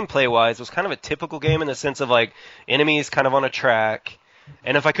gameplay wise, it was kind of a typical game in the sense of like enemies kind of on a track.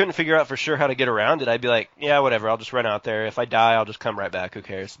 And if I couldn't figure out for sure how to get around it, I'd be like, yeah, whatever, I'll just run out there. If I die, I'll just come right back. Who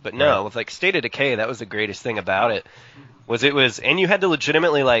cares? But no, Right. with like State of Decay, that was the greatest thing about it. And you had to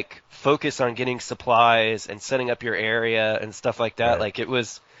legitimately like focus on getting supplies and setting up your area and stuff like that. Right. Like it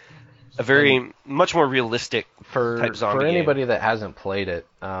was a very much more realistic For type zombie for game. anybody that hasn't played it,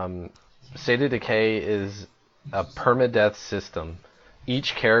 State of Decay is a permadeath system.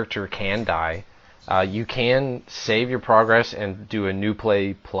 Each character can die. You can save your progress and do a new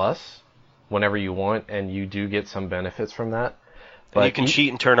play plus whenever you want, and you do get some benefits from that. And you can cheat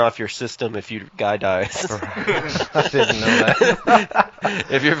and turn off your system if your guy dies. I didn't know that.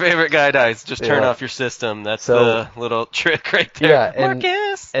 If your favorite guy dies, just turn Yeah. off your system. That's So- the little trick right there. Yeah, and-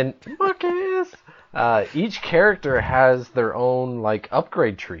 Marcus! And Marcus, each character has their own like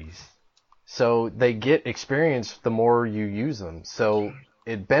upgrade trees, so they get experience the more you use them. So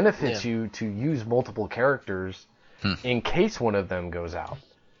it benefits you to use multiple characters in case one of them goes out,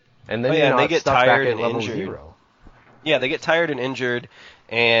 and then Oh, yeah, you're and not they get stuck back tired at and level injured. 0. Yeah, they get tired and injured,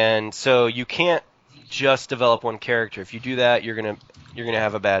 and so you can't just develop one character. If you do that, you're gonna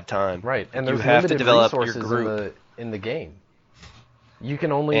have a bad time. Right, and You there's have to limited develop your resources group. in the game. You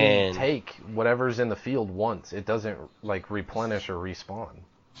can only And- take whatever's in the field once. It doesn't like replenish or respawn.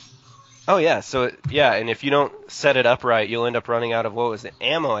 Oh yeah, and if you don't set it up right, you'll end up running out of what was it?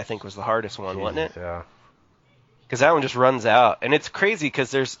 Ammo, I think was the hardest one, wasn't it? Jesus, yeah. Because that one just runs out, and it's crazy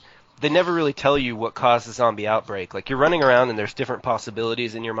because they never really tell you what caused the zombie outbreak. Like you're running around and there's different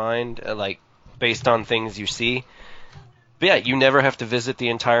possibilities in your mind, like based on things you see. But yeah, you never have to visit the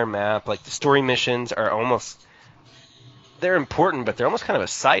entire map. Like the story missions are they're important, but they're almost kind of a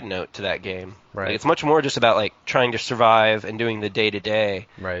side note to that game. Right. Like, it's much more just about like trying to survive and doing the day-to-day.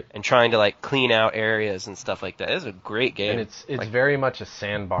 Right. And trying to like clean out areas and stuff like that. It's a great game. And it's like, very much a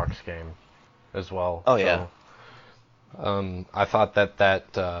sandbox game as well. Oh, yeah. I thought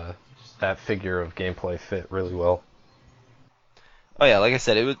that figure of gameplay fit really well. Oh yeah, like I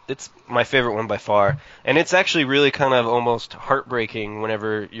said, it's my favorite one by far, and it's actually really kind of almost heartbreaking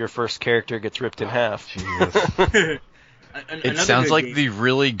whenever your first character gets ripped in half. Jesus. It sounds like the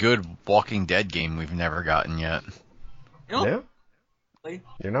really good Walking Dead game we've never gotten yet. Yeah.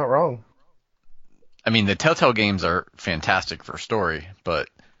 You're not wrong. I mean, the Telltale games are fantastic for story, but,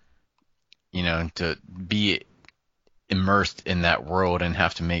 to be immersed in that world and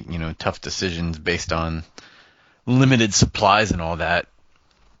have to make, tough decisions based on limited supplies and all that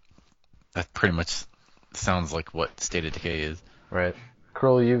pretty much sounds like what State of Decay is. Right.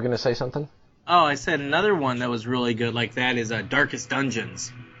 Krill, you going to say something? Oh, I said another one that was really good like that is Darkest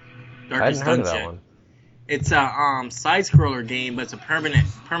Dungeons. I hadn't heard of that one. It's a side-scroller game, but it's a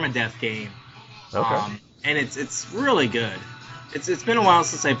permadeath game. Okay. And it's really good. It's been a while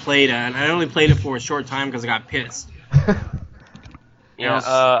since I played it, and I only played it for a short time because I got pissed. Yeah,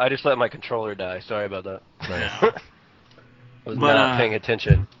 I just let my controller die. Sorry about that. Right. I was not paying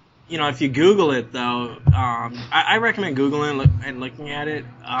attention. If you Google it though, I recommend Googling and looking at it.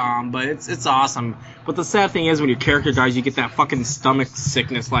 But it's awesome. But the sad thing is, when your character dies, you get that fucking stomach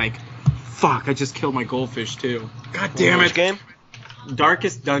sickness. Like, fuck, I just killed my goldfish too. God damn it! Which game?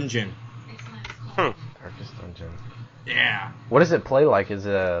 Darkest Dungeon. Darkest Dungeon. Yeah. What does it play like? Is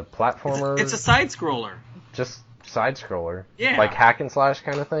it a platformer? It's a side scroller. Just side scroller. Yeah. Like hack and slash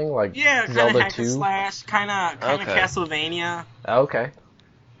kind of thing. Like Yeah, kind Zelda of hack 2? and slash, kind of Okay. Castlevania. Okay.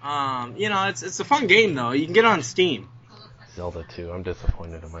 It's a fun game though. You can get it on Steam. Zelda 2. I'm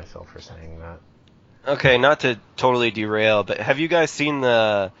disappointed in myself for saying that. Okay, not to totally derail, but have you guys seen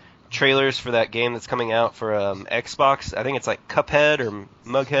the trailers for that game that's coming out for Xbox? I think it's like Cuphead or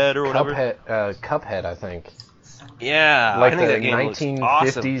Mughead or whatever. Cuphead, I think. Yeah, Like I think the that game looks 1950s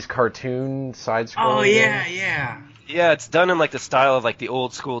awesome. cartoon side-scroller. Oh yeah, game. yeah. Yeah, it's done in like the style of like the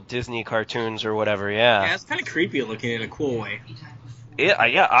old school Disney cartoons or whatever. Yeah, it's kind of creepy looking in a cool way.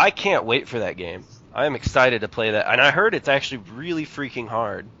 Yeah, I can't wait for that game. I am excited to play that, and I heard it's actually really freaking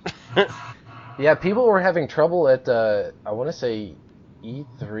hard. Yeah, people were having trouble at, I want to say,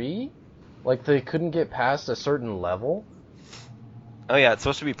 E3? Like, they couldn't get past a certain level. Oh yeah, it's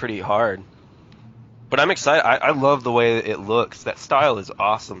supposed to be pretty hard. But I'm excited. I love the way it looks. That style is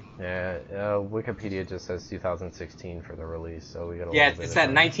awesome. Yeah, Wikipedia just says 2016 for the release, so we got a Yeah, little bit it's of that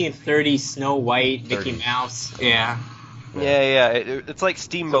time. 1930 Snow White, Mickey 30s. Mouse. Yeah. Yeah. It's like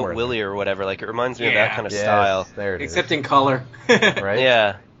Steamboat Somewhere Willie or whatever. Like, it reminds me of Yeah. that kind of Yes, style. there it is. Except in color. Right?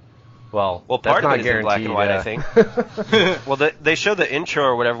 Yeah. Well, Well, that's part of not it is in black and white, I guaranteed, Well, they show the intro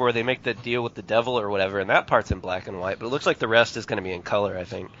or whatever where they make the deal with the devil or whatever, and that part's in black and white. But it looks like the rest is going to be in color, I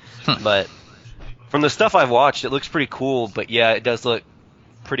think. But from the stuff I've watched, it looks pretty cool. But yeah, it does look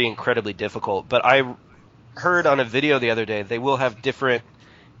pretty incredibly difficult. But I heard on a video the other day they will have different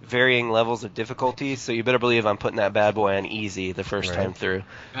varying levels of difficulty, so you better believe I'm putting that bad boy on easy the first Right. time through.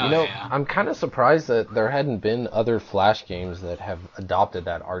 Oh, You know, yeah. I'm kind of surprised that there hadn't been other Flash games that have adopted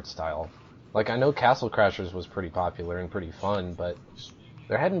that art style. Like, I know Castle Crashers was pretty popular and pretty fun, but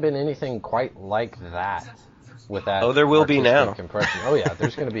there hadn't been anything quite like that with that. Oh, there will be artistic now. Compression. Oh yeah,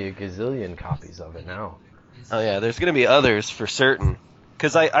 there's going to be a gazillion copies of it now. Oh yeah, there's going to be others for certain.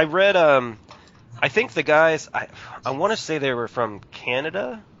 Because I read, I think the guys, I want to say they were from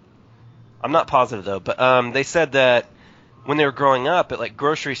Canada. I'm not positive though, but they said that when they were growing up at like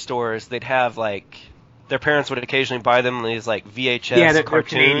grocery stores, they'd have like their parents would occasionally buy them these like VHS Yeah, they're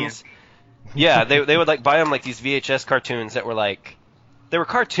Canadian. cartoons. Yeah, they would like buy them like these VHS cartoons that were like they were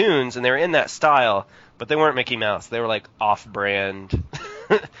cartoons and they were in that style, but they weren't Mickey Mouse. They were like off-brand.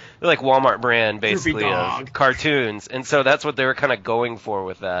 They're like Walmart brand basically Dog. of cartoons, and so that's what they were kind of going for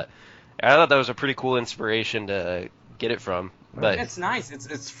with that. And I thought that was a pretty cool inspiration to get it from. But It's nice.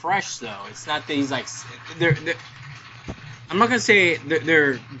 It's fresh though. It's not these like they're I'm not gonna say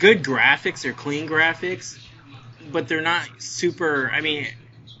they're good graphics or clean graphics, but they're not super. I mean,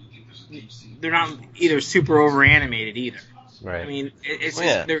 they're not either super over animated either. Right. I mean, it's Well,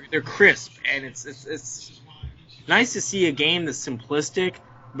 just, yeah. they're crisp, and it's nice to see a game that's simplistic,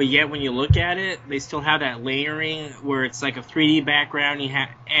 but yet when you look at it, they still have that layering where it's like a 3D background.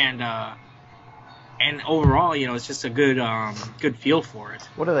 And overall, it's just a good feel for it.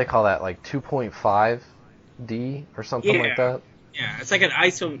 What do they call that? Like 2.5D or something like that? Yeah, it's like an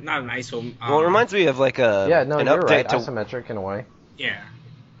ISO, not an ISO. Well, it reminds me of like an You're update right. to Isometric in a way. Yeah.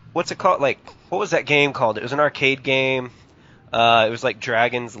 what's it called? Like, what was that game called? It was an arcade game. It was like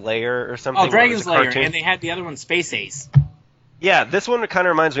Dragon's Lair or something. Oh, Dragon's where it was a Lair, cartoon. and they had the other one, Space Ace. Yeah, this one kind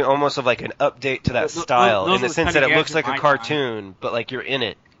of reminds me almost of like an update to that style those in the were sense that it cutting looks edge like in a my cartoon, but like you're in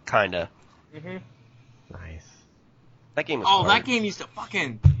it, kind of. Mm-hmm. Nice. That game was Oh, hard. that game used to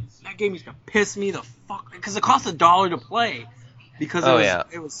piss me the fuck, because it cost $1 to play. Because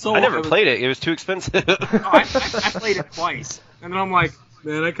it was so. I never played it. It was too expensive. No, I played it twice, and then I'm like,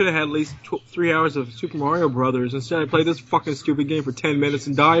 man, I could have had at least 3 hours of Super Mario Brothers. Instead, I played this fucking stupid game for 10 minutes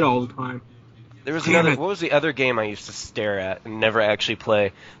and died all the time. There was Damn another. it. What was the other game I used to stare at and never actually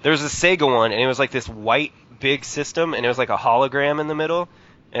play? There was a Sega one, and it was like this white big system, and it was like a hologram in the middle.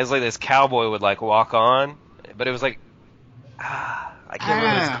 And it was like this cowboy would like walk on, but it was like I can't remember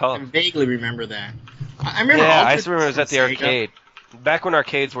what it's I called. vaguely remember that. I remember. Yeah, I Altered just remember it was at the Sega. arcade. Back when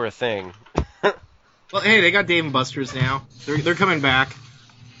arcades were a thing. Well, hey, they got Dave & Buster's now. They're coming back.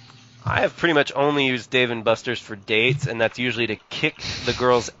 I have pretty much only used Dave & Buster's for dates, and that's usually to kick the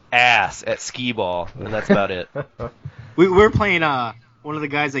girl's ass at skee ball, and that's about it. We were playing one of the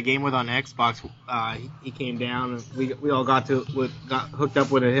guys I game with on Xbox. He came down and we all got hooked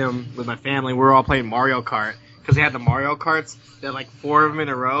up with him with my family. We were all playing Mario Kart because they had the Mario Karts. They had like 4 of them in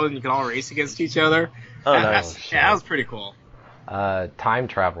a row, and you could all race against each other. Oh, nice. That was pretty cool. Time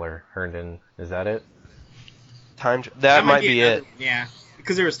Traveler, Herndon. Is that it? That might be another it. one, yeah,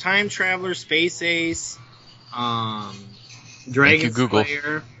 because there was Time Traveler, Space Ace, Dragon Google.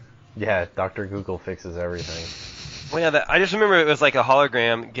 Slayer. Yeah, Dr. Google fixes everything. Well, yeah, I just remember it was like a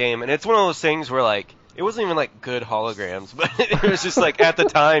hologram game, and it's one of those things where like it wasn't even like good holograms, but it was just like at the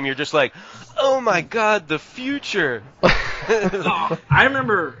time you're just like, oh my god, the future. Oh, I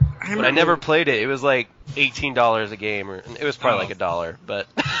remember. But I never played it. It was like $18 a game, or it was probably like $1, but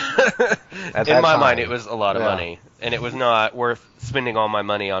in my mind it was a lot of money, and it was not worth spending all my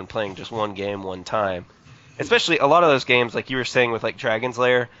money on playing just one game one time. Especially a lot of those games, like you were saying with like Dragon's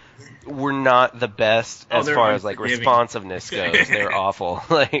Lair, were not the best as far as like responsiveness goes. They were awful.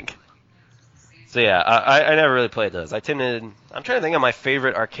 So yeah, I never really played those. I'm trying to think of my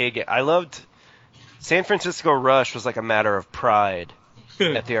favorite arcade game. I loved San Francisco Rush. Was like a matter of pride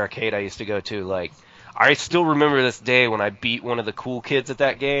at the arcade I used to go to. Like, I still remember this day when I beat one of the cool kids at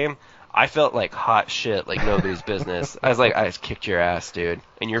that game. I felt like hot shit, like nobody's business. I was like, I just kicked your ass, dude,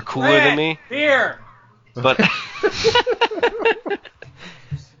 and you're cooler than me. Here. But I'm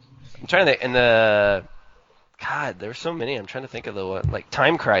trying to think, and God, there were so many. I'm trying to think of the one. Like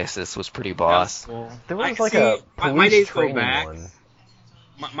Time Crisis was pretty boss. Cool. There was my police days go training back. one.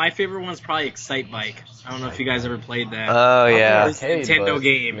 My favorite one's probably Excite Bike. I don't know if you guys ever played that. Oh yeah. It's a Nintendo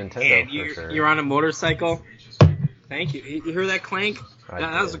game. Nintendo, and for sure. you're on a motorcycle. Thank you. You hear that clank? I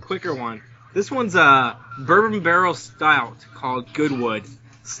That was a did. quicker one. This one's a bourbon barrel stout called Goodwood.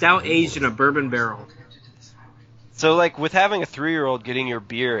 Stout aged in a bourbon barrel. So like with having a 3-year-old getting your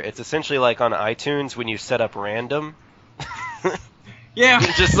beer, it's essentially like on iTunes when you set up random. Yeah.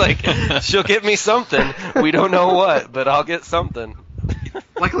 It's just like she'll get me something. We don't know what, but I'll get something.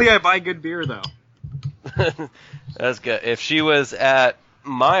 Luckily, I buy good beer though. That's good. If she was at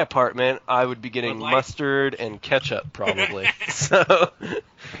my apartment, I would be getting Bud Light? mustard and ketchup probably. So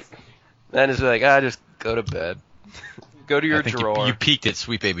then it's like, just go to bed. Go to your I think drawer. you peaked at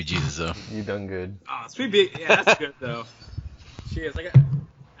Sweet Baby Jesus, though. You done good. Oh, sweet beer. Yeah, that's good though. She is. I don't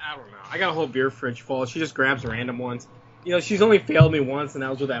know. I got a whole beer fridge full. She just grabs random ones. She's only failed me once, and that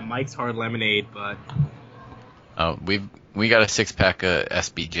was with that Mike's Hard Lemonade. But Oh, we got a 6-pack of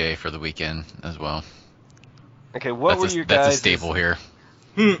SBJ for the weekend as well. Okay, what were your That's guys? a staple here.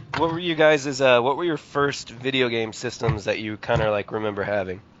 What were you guys? What were your first video game systems that you kind of like remember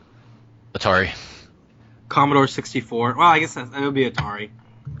having? Atari. Commodore 64. Well, I guess that would be Atari.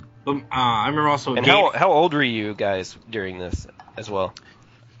 But I remember also. And how old were you guys during this as well?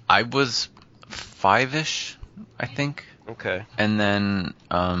 I was 5-ish, I think. Okay. And then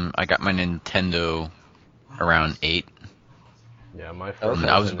I got my Nintendo around 8. Yeah, my first.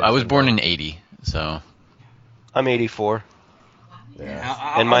 Okay. I was born in 80, so I'm 84,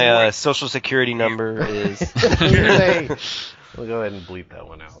 Yeah. and my social security number is. We'll go ahead and bleep that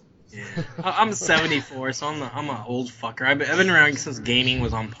one out. I'm 74, so I'm an old fucker. I've been around since gaming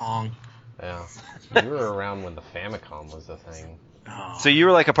was on Pong. Yeah. You were around when the Famicom was a thing. Oh. So you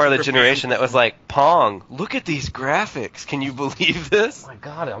were like a part of the Super generation fan. that was like, Pong, look at these graphics. Can you believe this? Oh my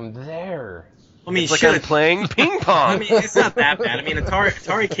god, I'm there. I mean, It's like shit. I'm playing ping pong. I mean, it's not that bad. I mean,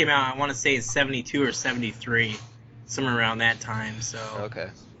 Atari came out, I want to say in 72 or 73. Somewhere around that time, so. Okay.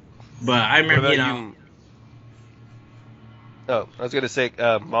 But I What remember, about you know. you? Oh, I was going to say,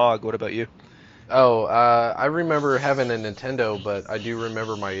 Mog, what about you? Oh, I remember having a Nintendo, but I do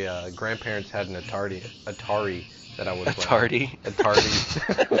remember my grandparents had an Atari that I would play.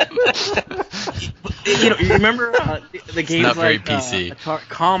 Atari. You know, you remember the games not very like PC.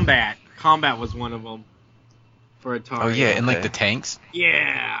 Combat? Combat was one of them for Atari. Oh yeah, and like Okay. the tanks.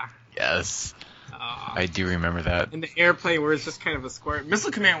 Yeah. Yes, I do remember that. And the airplane where it's just kind of a square.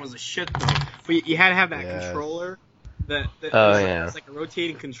 Missile Command was a shit though. But you had to have that Yes. controller. Oh, yeah. It's like a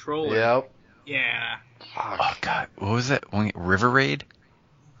rotating controller. Yep. Yeah. Oh god, what was that? River Raid?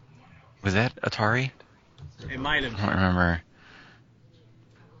 Was that Atari? It might have I been. don't remember.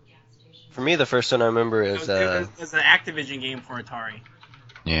 For me, the first one I remember It is was an Activision game for Atari.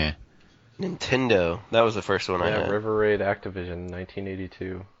 Yeah. Nintendo. That was the first one I Yeah, had. River Raid Activision,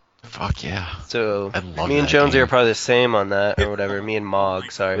 1982. Fuck yeah. So, I love me and that Jonesy game. are probably the same on that, or whatever. Me and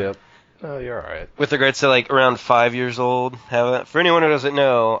Mog, sorry. Yep. Oh, you're alright. With regards to like around 5 years old, for anyone who doesn't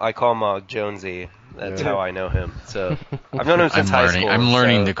know, I call Mog Jonesy. That's Yeah. how I know him. So I've known him I'm since high learning. school. I'm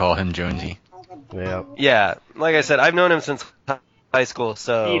learning so- to call him Jonesy. Yep. Yeah, like I said, I've known him since high school. Eat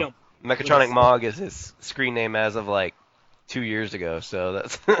So 'em. Mechatronic Mog is his screen name as of like 2 years ago. So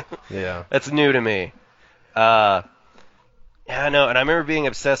that's Yeah. that's new to me. Yeah, I know, and I remember being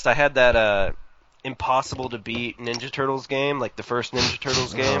obsessed. I had that impossible to beat Ninja Turtles game, like the first Ninja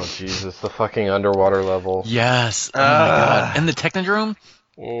Turtles game. Oh, Jesus. The fucking underwater level. Yes. Oh my Ah. god. And the Technodrome?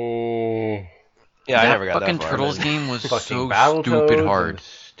 Mm, Yeah, I That never got fucking that far. Turtles man. game was fucking so Battletoads stupid and hard.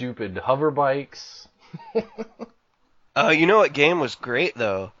 stupid hover bikes. You know what game was great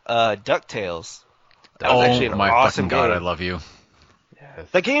though? DuckTales. That was Oh actually an my awesome fucking god, game. I love you. Yes.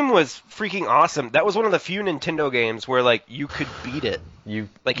 That game was freaking awesome. That was one of the few Nintendo games where like you could beat it.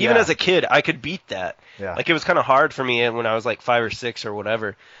 Like even Yeah. as a kid, I could beat that. Yeah. Like it was kind of hard for me when I was like 5 or 6 or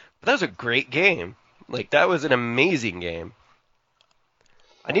whatever. But that was a great game. Like that was an amazing game.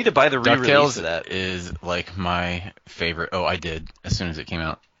 I need to buy the re-release of DuckTales that. is like my favorite. Oh, I did as soon as it came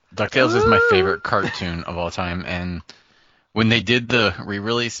out. DuckTales is my favorite cartoon of all time, and when they did the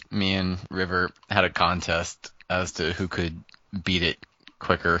re-release, me and River had a contest as to who could beat it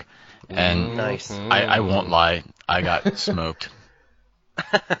quicker, and Nice. I won't lie, I got smoked.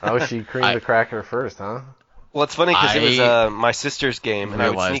 Oh, she creamed the cracker first, huh? Well, it's funny because it was I my sister's game, and I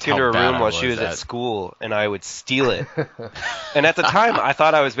would realized sneak into her how bad room I while she was was at at- school, and I would steal it. And at the time, I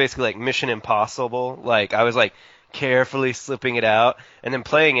thought I was basically like Mission Impossible. Like I was like carefully slipping it out, and then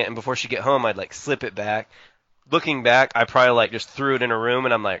playing it, and before she get home, I'd like slip it back. Looking back, I probably like just threw it in her room,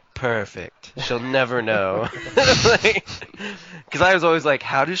 and I'm like, perfect. She'll never know. Because I was always like,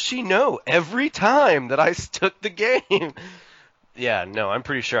 how does she know every time that I took the game? Yeah, no, I'm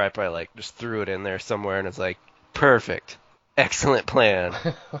pretty sure I probably like just threw it in there somewhere, and it's like, perfect, excellent plan.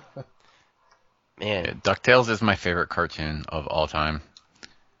 Man, Yeah, DuckTales is my favorite cartoon of all time.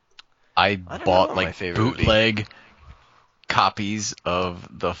 I don't know bought what my like favorite would be. bootleg copies of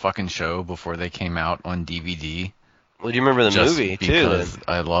the fucking show before they came out on DVD. well, do you remember the just movie too? because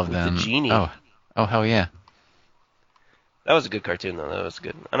I love with the them. genie. Oh hell yeah! That was a good cartoon, though. That was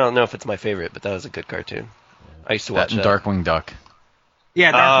good. I don't know if it's my favorite, but that was a good cartoon. I used to watch That and that. Darkwing Duck.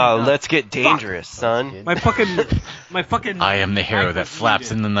 Yeah, Oh, Darkwing Duck. let's get dangerous, son. My fucking. I am the hero mic that was flaps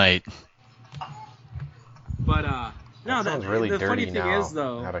muted. in the night. But no, That sounds really the funny dirty thing now, is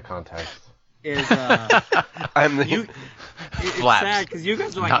though, out of context. is I'm the you. It's Flaps, sad because you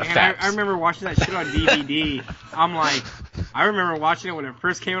guys are like, not man, faps. I remember watching that shit on DVD. I'm like, I remember watching it when it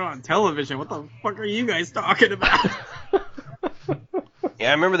first came out on television. What the fuck are you guys talking about? Yeah,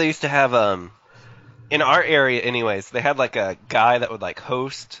 I remember they used to have in our area, anyways. They had like a guy that would like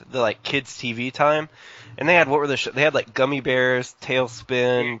host the like kids TV time, and they had what were the they had like Gummy Bears,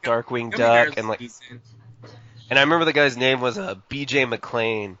 Tailspin, Darkwing Gummy Duck, Bears and is like. decent. And I remember the guy's name was B.J.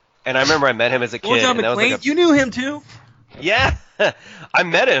 McLean. And I remember I met him as a kid. Well, John and that was McClane, like you knew him too. Yeah, I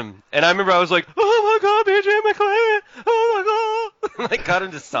met him, and I remember I was like, "Oh my God, BJ McLean! Oh my God!" Like got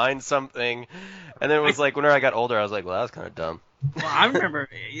him to sign something, and then it was like, whenever I got older, I was like, "Well, that was kind of dumb." Well, I remember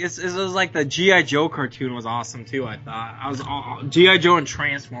it was like the G.I. Joe cartoon was awesome too. I thought I was G.I. Joe and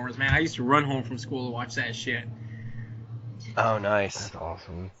Transformers. Man, I used to run home from school to watch that shit. Oh, nice. That's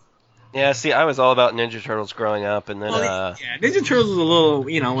awesome. Yeah, see, I was all about Ninja Turtles growing up, and then Well, yeah, Ninja Turtles was a little,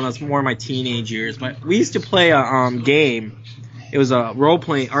 when I was more in my teenage years. But we used to play a game It was a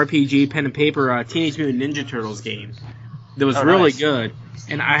role-playing RPG pen and paper Teenage Mutant Ninja Turtles game. That was really nice. good.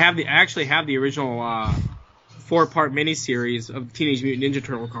 And I actually have the original 4-part miniseries of Teenage Mutant Ninja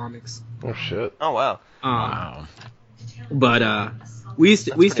Turtle comics. Oh shit. Oh wow. Wow. But we used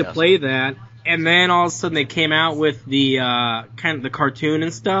to pretty play that, and then all of a sudden they came out with the kind of the cartoon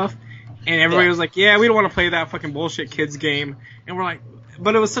and stuff, and everybody was like, "Yeah, we don't want to play that fucking bullshit kids game." And we're like,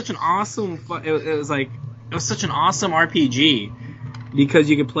 but it was such an awesome. It was such an awesome RPG. Because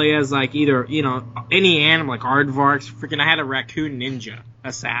you could play as like either any animal like aardvarks. Freaking, I had a raccoon ninja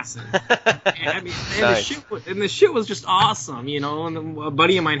assassin. And Nice. the shit was just awesome, And a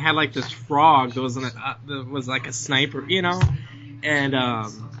buddy of mine had like this frog that was like a sniper, And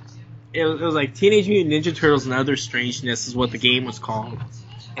it was like Teenage Mutant Ninja Turtles and Other Strangeness is what the game was called.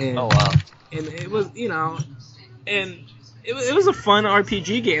 And, Oh wow. And it was and it was a fun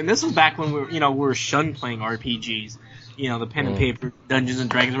RPG game. This was back when we were shunned playing RPGs. The pen and paper Dungeons and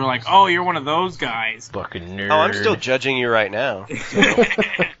Dragons were like, oh, you're one of those guys. Fucking nerd. Oh, I'm still judging you right now. So,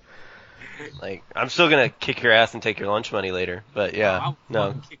 like, I'm still gonna kick your ass and take your lunch money later. But yeah, I'll no.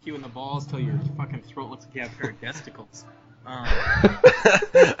 fucking kick you in the balls till your fucking throat looks like you have a pair of testicles.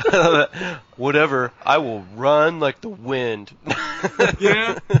 Whatever. I will run like the wind.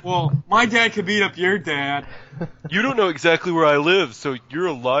 Yeah. Well, my dad could beat up your dad. You don't know exactly where I live, so you're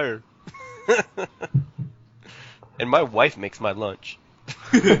a liar. And my wife makes my lunch.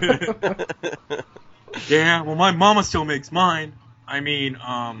 Yeah. Well, my mama still makes mine. I mean,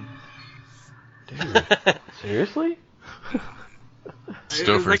 Dude, seriously?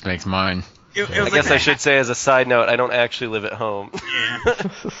 Stouffer's makes mine. I guess I should say as a side note, I don't actually live at home. Yeah.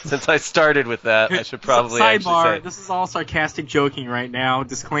 Since I started with that, I should probably actually Sidebar. say. This is all sarcastic joking right now.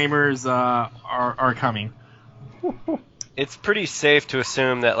 Disclaimers are coming. It's pretty safe to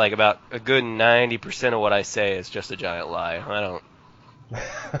assume that like about a good 90% of what I say is just a giant lie. I don't.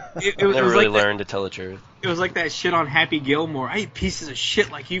 It Never was really like learned to tell the truth. It was like that shit on Happy Gilmore. I eat pieces of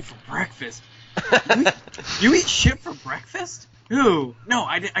shit like you for breakfast. You eat shit for breakfast? Ooh, no,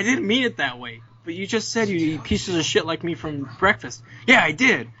 I didn't mean it that way. But you just said you eat pieces of shit like me from breakfast. Yeah, I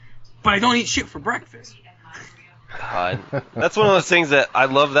did. But I don't eat shit for breakfast. God. That's one of those things that I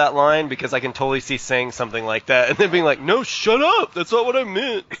love that line because I can totally see saying something like that and then being like, no, shut up. That's not what I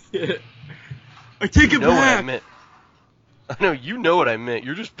meant. I take You it know what I back. meant. I know, you know what I meant.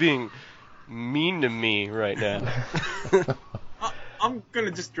 You're just being mean to me right now. I'm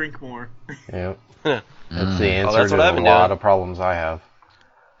gonna just drink more. Yep. That's the answer that's to what I've a been lot doing. of problems I have.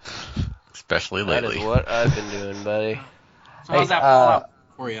 Especially That lately. is what I've been doing, buddy. So how's Hey, that Fallout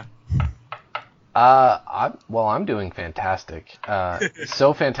for you? I'm doing fantastic.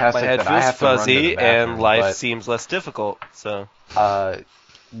 So fantastic My head that I feels have to run to fuzzy the bathroom, and life but, seems less difficult, so...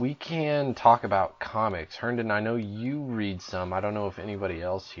 we can talk about comics. Herndon, I know you read some. I don't know if anybody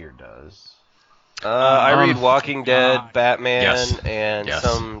else here does. I read Walking Dead, Batman, Yes. and Yes.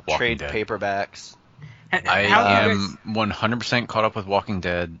 some Walking trade Dead. paperbacks. I am 100% caught up with Walking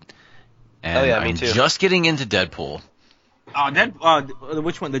Dead, and Oh, yeah, me I'm too. just getting into Deadpool.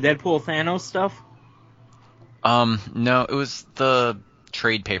 Which one? The Deadpool Thanos stuff? No, it was the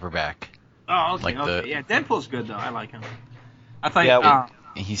trade paperback. Oh, okay, Like okay. the- Yeah, Deadpool's good though. I like him. I thought. Yeah,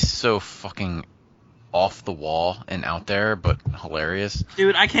 He's so fucking off the wall and out there, but hilarious.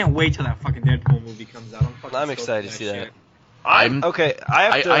 dude, I can't wait till that fucking Deadpool movie comes out. I'm stoked excited for to see that. shit. Okay, I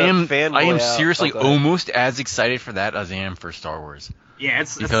have to I am fanboy out. seriously Oh, go ahead. almost as excited for that as I am for Star Wars. Yeah,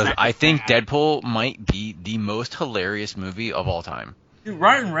 it's Because it's I think bad. Deadpool might be the most hilarious movie of all time. Dude,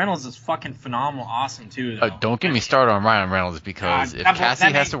 Ryan Reynolds is fucking phenomenal, awesome too. Though. Don't get me started on Ryan Reynolds because God, if that- Cassie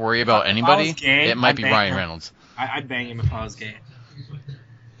that has made- to worry about if I anybody, was gay, it might I'd be bang Ryan him. Reynolds. I'd bang him if I was gay.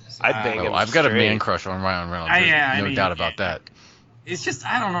 I'd bang him Oh, I've got a man straight. crush on Ryan Reynolds. I There's no mean, doubt about that. It's just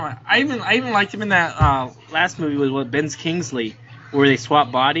I don't know. I even liked him in that last movie with Ben Kingsley, where they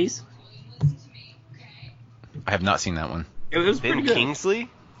swap bodies. I have not seen that one. It was pretty Ben good. Kingsley?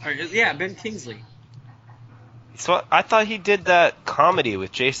 Yeah, Ben Kingsley. So I thought he did that comedy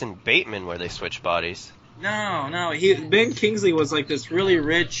with Jason Bateman where they switch bodies. No. Ben Kingsley was like this really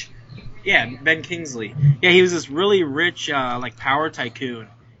rich. Yeah, Ben Kingsley. Yeah, he was this really rich, like power tycoon,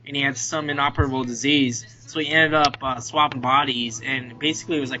 and he had some inoperable disease. So he ended up swapping bodies, and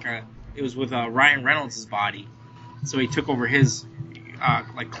basically it was with Ryan Reynolds' body. So he took over his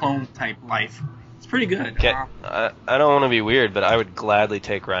like clone type life. It's pretty good. Okay, I don't want to be weird, but I would gladly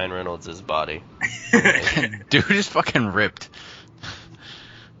take Ryan Reynolds' body. Dude is fucking ripped.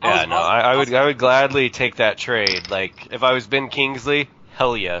 Yeah, no, I would gladly take that trade. Like, if I was Ben Kingsley,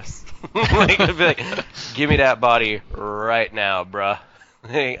 hell yes. Like, I'd be like, give me that body right now, bruh.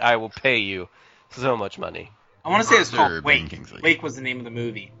 I will pay you so much money. I want to say it's Sir called Ben Wake. Kingsley. Wake was the name of the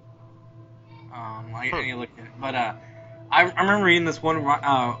movie. I need to look at it. But I remember reading this one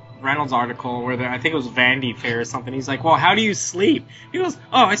Reynolds article where I think it was Vanity Fair or something. He's like, well, how do you sleep? He goes,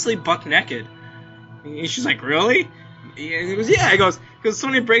 oh, I sleep buck naked. And she's like, really? He goes, yeah. He goes, because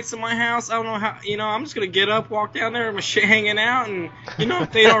somebody breaks in my house, I don't know how, I'm just going to get up, walk down there, my shit hanging out, and,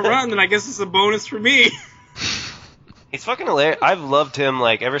 if they don't run, then I guess it's a bonus for me. He's fucking hilarious. I've loved him,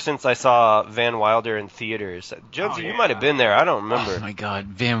 ever since I saw Van Wilder in theaters. Jonesy, you might have been there. I don't remember. Oh my god,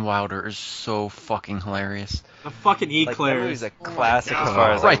 Van Wilder is so fucking hilarious. The fucking That Eclairs. movie's a classic as God.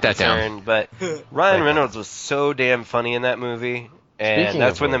 far as Write I'm that down. concerned. But Ryan Reynolds was so damn funny in that movie. And Speaking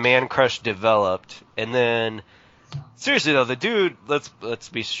that's of when the which. man crush developed. And then, seriously though, the dude, let's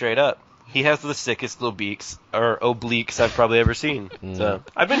be straight up. He has the sickest little beaks, or obliques I've probably ever seen. So,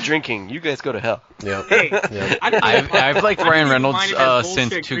 I've been drinking. You guys go to hell. Yep. Hey, Yep. I've liked I Ryan didn't Reynolds mind that since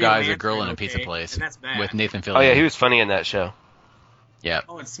bullshit Two Green Guys, a Lantern, Girl, and a okay? Pizza Place And that's bad. with Nathan Fillion. Oh yeah, he was funny in that show. Yeah.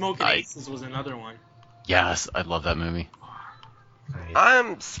 Oh, and Smoking I- Aces was another one. Yes, I love that movie.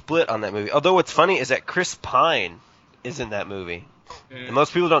 I'm split on that movie. Although what's funny is that Chris Pine is in that movie. And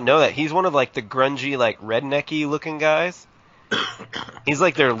most people don't know that. He's one of the grungy, rednecky looking guys. He's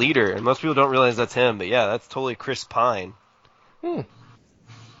their leader, and most people don't realize that's him. But yeah, that's totally Chris Pine. Look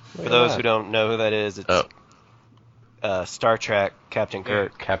For at those that. who don't know who that is, it's Star Trek Captain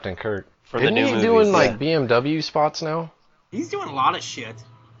Kirk. Captain Kirk. From the Isn't new he movies, doing yeah. BMW spots now? He's doing a lot of shit.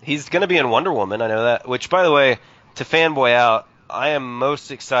 He's going to be in Wonder Woman, I know that. Which, by the way, to fanboy out, I am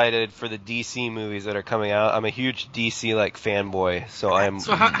most excited for the DC movies that are coming out. I'm a huge DC fanboy, so I am.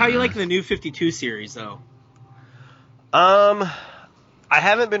 So how you like the new 52 series though? I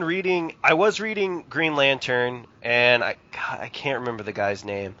haven't been reading. I was reading Green Lantern, and I can't remember the guy's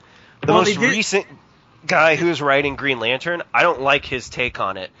name. The Well, most they did- recent guy who's writing Green Lantern, I don't like his take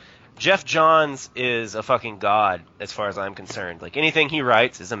on it. Jeff Johns is a fucking god as far as I'm concerned. Anything he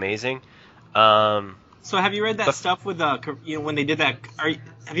writes is amazing. So have you read that But- stuff with when they did that?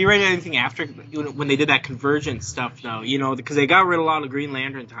 Have you read anything after when they did that Convergence stuff though? Because they got rid of a lot of Green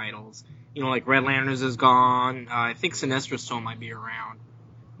Lantern titles. Red Lanterns is gone. I think Sinestro still might be around,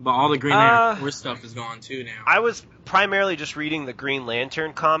 but all the Green Lantern Corps stuff is gone too now. I was primarily just reading the Green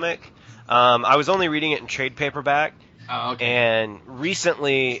Lantern comic. I was only reading it in trade paperback, Oh, okay. and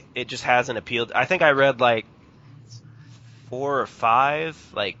recently it just hasn't appealed. I think I read 4 or 5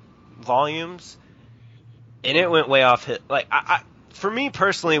 volumes, and it went way off hit. For me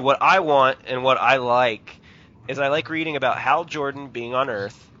personally, what I want and what I like is I like reading about Hal Jordan being on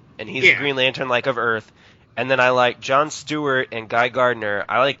Earth, and he's the Green Lantern of Earth. And then I like John Stewart and Guy Gardner.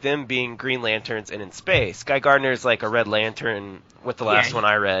 I like them being Green Lanterns and in space. Guy Gardner is like a Red Lantern with the last one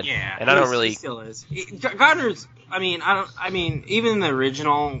I read. Yeah, and I don't really. He still is. Gardner's. Even the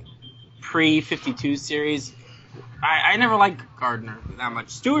original pre-52 series, I never liked Gardner that much.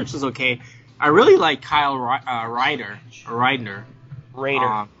 Stewart's was okay. I really like Kyle Ryder.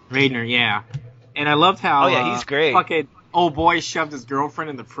 Raidner, yeah. And I loved how. Oh yeah, he's great. Fucking old boy shoved his girlfriend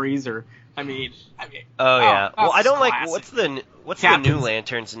in the freezer. Oh yeah. Well, I don't like. classic. What's Captain's- the new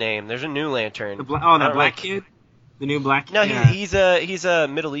Lantern's name? There's a new Lantern. The I black don't like- kid, the new black kid. No, yeah. he's a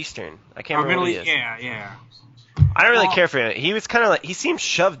Middle Eastern. I can't remember what he is. Yeah. I don't really Well- care for him. He was kind of he seemed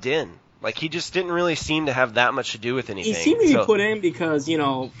shoved in. He just didn't really seem to have that much to do with anything. He seemed to be So- put in because,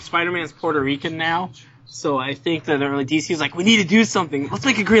 Spider-Man's Puerto Rican now. So I think that DC is like, we need to do something. Let's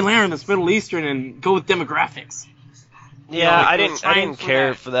make a Green Lantern that's Middle Eastern and go with demographics. Yeah, like, I they're didn't trying for care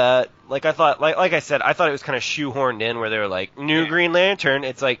that. for that. I thought, like I said, I thought it was kind of shoehorned in where they were like, new Yeah. Green Lantern.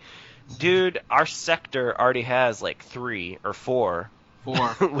 It's like, dude, our sector already has 3 or 4.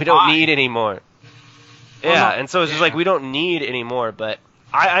 We don't need any more. Well, Yeah, no, and so it's just yeah. we don't need any more. But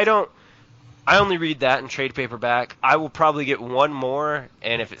I don't. I only read that in trade paperback. I will probably get one more,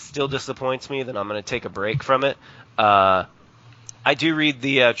 and if it still disappoints me, then I'm going to take a break from it. I do read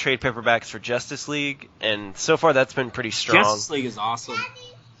the trade paperbacks for Justice League, and so far that's been pretty strong. Justice League is awesome.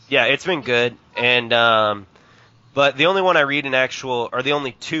 Yeah, it's been good, and but the only one I read in actual, or the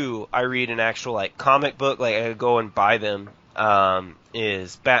only 2 I read in actual comic book, I go and buy them,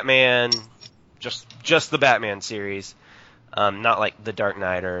 is Batman, just the Batman series, not the Dark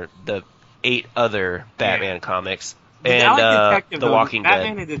Knight or the 8 other Batman comics, and I like Detective, The though. Walking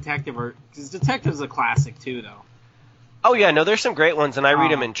Batman Dead. and Detective because Detective's a classic too, though. Oh yeah, no, there's some great ones, and I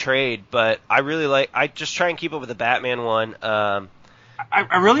read them in trade, but I just try and keep up with the Batman one.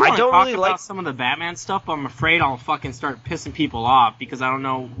 I really want to don't talk really about like- some of the Batman stuff, but I'm afraid I'll fucking start pissing people off because I don't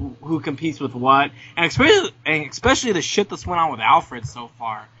know who competes with what, and especially the shit that's went on with Alfred so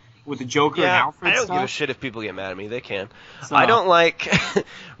far, with the Joker and Yeah, Alfred I don't stuff. give a shit if people get mad at me. They can. So- I don't like.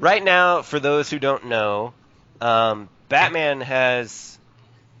 Right now, for those who don't know, Batman has,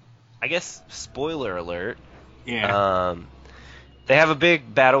 I guess, spoiler alert. Yeah. They have a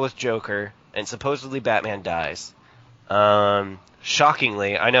big battle with Joker, and supposedly Batman dies.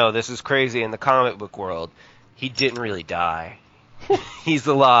 Shockingly, I know this is crazy in the comic book world, he didn't really die. He's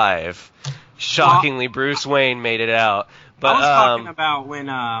alive. Shockingly, Bruce Wayne made it out. But I was talking about when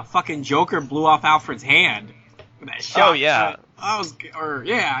fucking Joker blew off Alfred's hand. With that shotgun. Oh,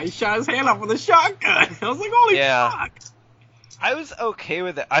 yeah. He shot his hand off with a shotgun. I was like, holy fuck. I was okay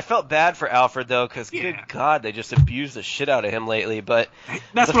with it. I felt bad for Alfred, though, because, good God, they just abused the shit out of him lately. But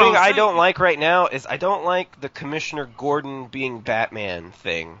That's the thing I don't like right now is I don't like the Commissioner Gordon being Batman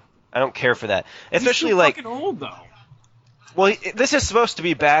thing. I don't care for that. Especially, he's like... fucking old, though. Well, this is supposed to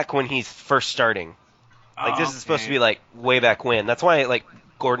be back when he's first starting. Like, this is supposed to be, like, way back when. That's why, like,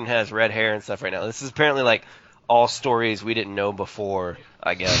 Gordon has red hair and stuff right now. This is apparently, like, all stories we didn't know before,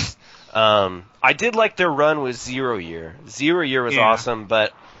 I guess. I did like their run with Zero Year. Zero Year was awesome,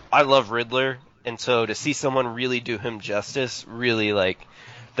 but I love Riddler, and so to see someone really do him justice, really, like,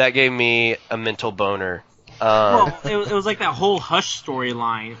 that gave me a mental boner. Well, it was like that whole Hush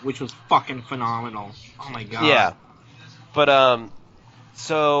storyline, which was fucking phenomenal. Oh, my God. Yeah. But,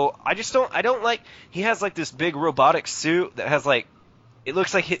 so I don't like, he has like this big robotic suit that has like, it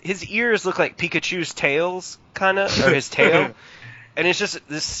looks like his ears look like Pikachu's tails, kind of, or his tail. And it's just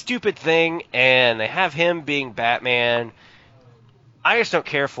this stupid thing, and they have him being Batman. I just don't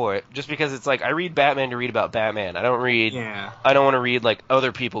care for it, just because it's like, I read Batman to read about Batman. I don't want to read like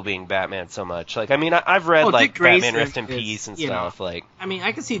other people being Batman so much. Like, I mean, I've read like Batman Rest in Peace and stuff. Like, I mean,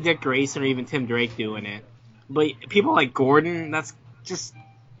 I can see Dick Grayson or even Tim Drake doing it. But people like Gordon, that's just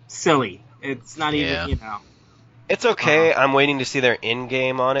silly. It's not even, It's okay. I'm waiting to see their end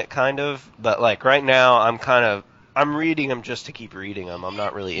game on it, kind of. But, like, right now, I'm reading them just to keep reading them. I'm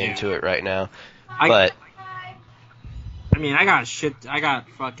not really into it right now. I got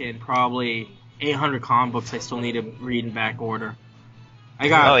fucking probably 800 comic books I still need to read in back order. I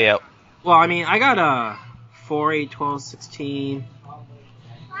got 4, 8, 12, 16...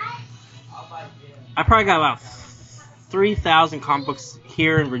 I probably got about 3,000 comic books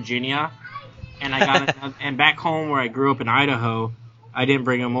here in Virginia, and I got and back home where I grew up in Idaho, I didn't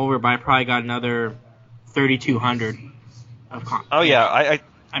bring them over, but I probably got another 3,200 of comics. Oh yeah,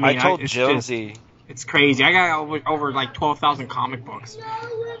 I told Jonesy. It's crazy. I got over like 12,000 comic books.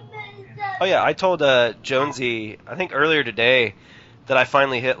 Oh yeah, I told Jonesy, I think earlier today, that I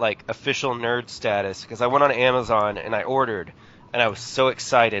finally hit like official nerd status because I went on Amazon and I ordered. And I was so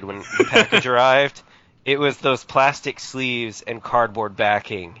excited when the package arrived. It was those plastic sleeves and cardboard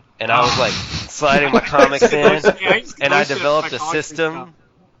backing. And I was like sliding my comics in. And I developed a system.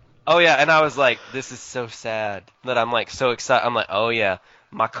 Oh yeah, and I was like, this is so sad that I'm like so excited. I'm like, oh yeah,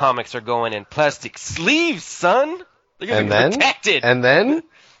 my comics are going in plastic sleeves, son. They're gonna be protected. And then?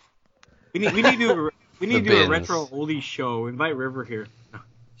 We need to do a retro oldies show. Invite River here.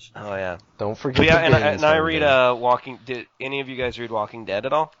 Oh yeah. Don't forget. And I read Did any of you guys read Walking Dead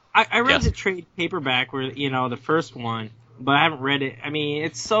at all? I read the trade paperback where the first one, but I haven't read it. I mean,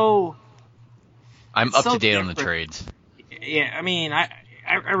 it's so. I'm up to date on the trades. Yeah, I mean, I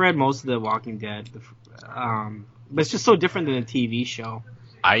read most of the Walking Dead, but it's just so different than a TV show.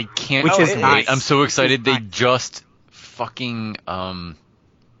 I can't. Which is nice. I'm so excited. They just fucking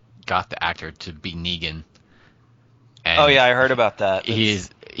got the actor to be Negan. And oh yeah, I heard about that.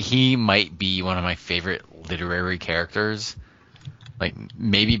 He might be one of my favorite literary characters, like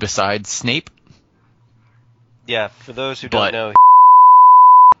maybe besides Snape. Yeah, for those who don't know.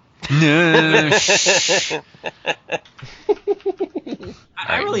 No.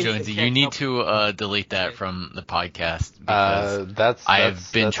 Really Jonesy, you need to delete that from the podcast because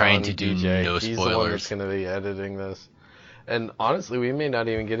I've been trying to do DJ. no He's the one that's spoilers. going to be editing this, and honestly, we may not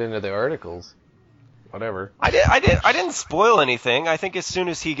even get into the articles. Whatever. I didn't spoil anything. I think as soon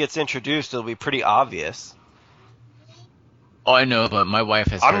as he gets introduced, it'll be pretty obvious. Oh, I know, but my wife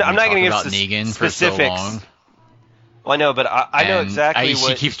has heard me I'm not talk going to about give Negan specifics. for so long. Well, I know, but I know exactly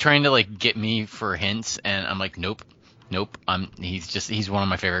She keeps trying to like get me for hints, and I'm like, nope. He's one of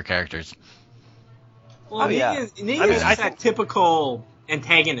my favorite characters. Well, Negan's just that typical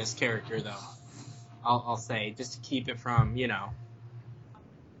antagonist character, though. I'll say, just to keep it from,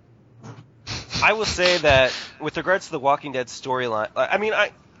 I will say that with regards to the Walking Dead storyline, I mean,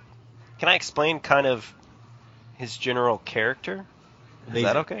 can I explain kind of his general character? Is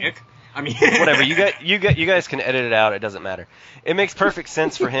that okay? I mean, whatever. You guys can edit it out. It doesn't matter. It makes perfect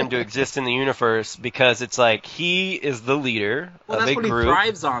sense for him to exist in the universe because it's like he is the leader of a group. That's what he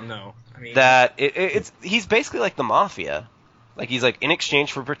thrives on, though. I mean, he's basically like the mafia. Like he's like, in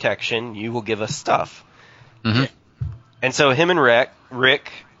exchange for protection, you will give us stuff. Mhm. And so him and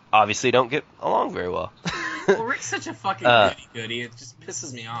Rick obviously don't get along very well. Well, Rick's such a fucking goody. It just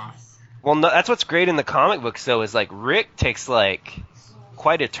pisses me off. Well, no, that's what's great in the comic books, though, is like Rick takes like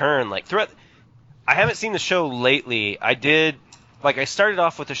quite a turn. Like throughout, I haven't seen the show lately. I started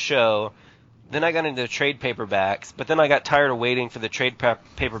off with the show, then I got into trade paperbacks, but then I got tired of waiting for the trade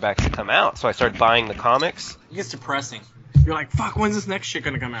paperbacks to come out, so I started buying the comics. It gets depressing. You're like, fuck, when's this next shit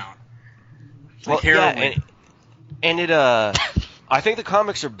gonna come out? It's like Well, yeah, heroin. and it I think the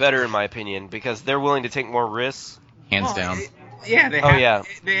comics are better in my opinion because they're willing to take more risks. Hands down. Yeah, they Oh, have. yeah.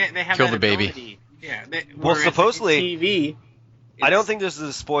 They have Kill that the baby. ability. Yeah. Well, whereas supposedly- in TV. I don't think this is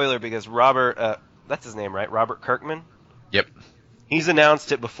a spoiler because Robert, that's his name, right? Robert Kirkman? Yep. He's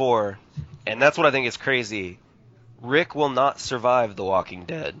announced it before, and that's what I think is crazy. Rick will not survive The Walking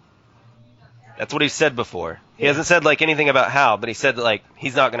Dead. That's what he said before. He hasn't said like anything about how, but he said that like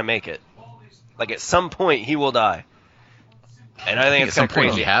he's not going to make it. Like at some point he will die. And I think At it's some kind of point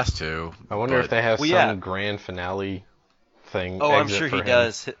crazy. he has to. I wonder if they have Well, some yeah. grand finale thing. Oh, I'm exit sure for he him.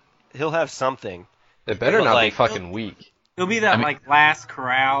 does. He'll have something. It better But, not like- be fucking weak. It'll be that I mean- like last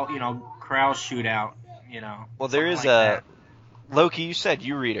corral shootout. Well, there is something like Loki, you said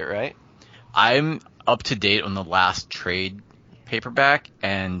you read it, right? I'm up to date on the last trade paperback,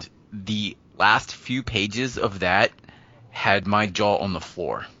 and the last few pages of that had my jaw on the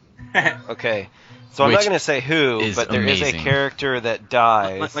floor. that. Okay. So I'm not Which going to say who, is but there is a amazing. character that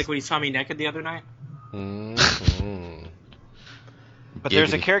dies. like when he saw me naked the other night. Mhm. But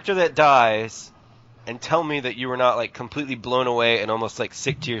there's a Giggity. character that dies, and tell me that you were not like completely blown away and almost like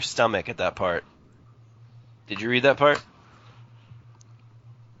sick to your stomach at that part. Did you read that part?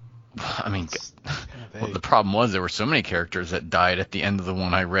 I mean, well, the problem was there were so many characters that died at the end of the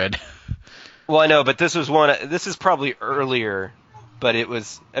one I read. Well, I know, but this was one. This is probably earlier, but it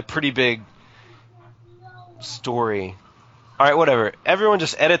was a pretty big story. All right, whatever. Everyone,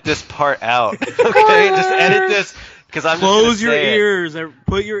 just edit this part out. Okay, just edit this because I'm Close just your gonna say it. ears. Or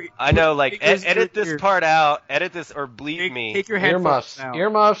put your. I know, like fingers in edit your this ears. part out. Edit this or bleep me. Take your headphones Earmuffs. out.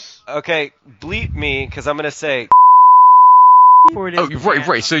 Earmuffs. Okay, bleep me because I'm gonna say. Before it is Oh, right, bad.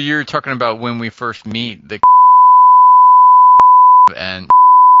 right. So you're talking about when we first meet the and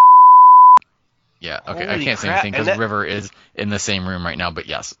yeah. Okay, I Holy can't say crap, anything and because that- River is in the same room right now. But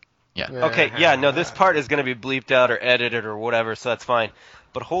yes, yeah. Okay, yeah, no, this part is gonna be bleeped out or edited or whatever, so that's fine.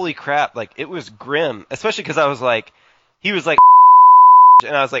 But holy crap, like it was grim, especially because I was like, he was like,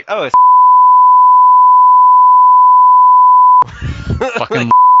 and I was like, oh, it's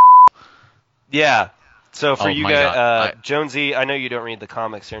Fucking yeah. So for Oh you my guys, God, Jonesy, I know you don't read the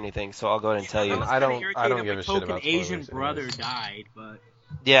comics or anything, so I'll go ahead and tell you. I don't Irritated give my a shit token about Asian spoilers brother anyways. died, but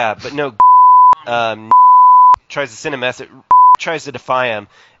Yeah, but no, tries to send a message, tries to defy him,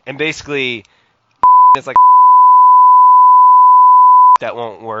 and basically it's like that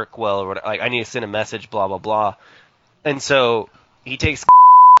won't work well, or whatever. Like I need to send a message, blah blah blah, and so he takes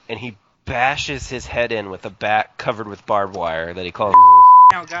and he bashes his head in with a bat covered with barbed wire that he calls.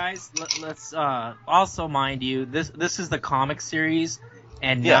 now guys, let's also mind you, this is the comic series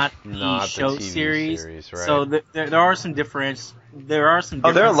and Yeah. not the show TV series. series, right. So there are some difference. There are some.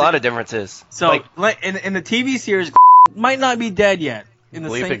 Oh, there are a lot of differences. differences. So like, in the TV series, might not be dead yet in the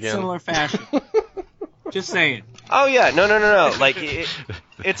Bleep same again. similar fashion. Just saying. oh yeah, no. Like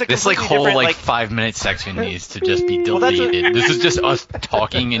it's a this like completely whole different, like 5-minute section needs to just be Well, that's what- deleted. This is just us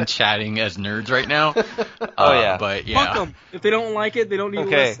talking and chatting as nerds right now. Oh, yeah. But Fuck yeah. them. If they don't like it, they don't need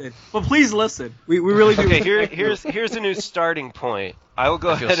Okay. to listen. But please listen. We really do. Okay, respect you. here's a new starting point. I will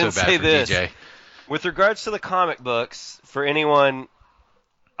go I feel ahead so and bad say for this. DJ. With regards to the comic books, for anyone,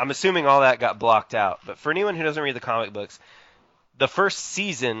 I'm assuming all that got blocked out, but for anyone who doesn't read the comic books, the first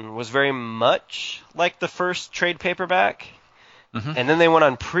season was very much like the first trade paperback, Mhm. and then they went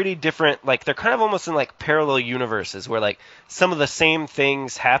on pretty different, like they're kind of almost in like parallel universes where like some of the same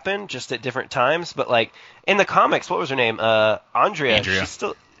things happen just at different times, but like in the comics, what was her name? Andrea. Andrea.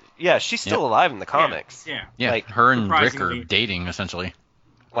 She's still alive in the comics. Yeah. Yeah, like, her and Rick are surprisingly. dating essentially.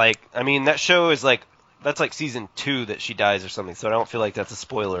 Like, I mean, that show is like, that's like season 2 that she dies or something, so I don't feel like that's a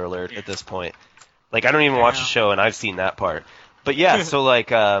spoiler alert at this point. Like, I don't even watch the show, and I've seen that part. But yeah, so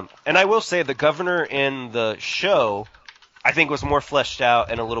like, and I will say the governor in the show, I think was more fleshed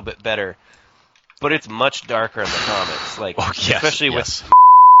out and a little bit better. But it's much darker in the comics, like, Oh yes, especially yes. with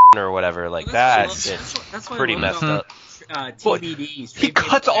or whatever, like that's why I pretty love messed about, up. TBDs. He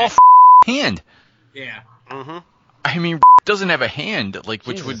cuts off hand. Yeah. hmm I mean, doesn't have a hand, like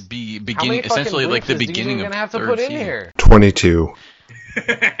which Jesus. would be How beginning many fucking essentially like the bleeps is DJ beginning of gonna have to third put in season. here? 22.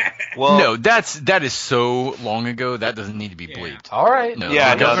 Well, No, that is so long ago. That doesn't need to be bleeped. All right. No,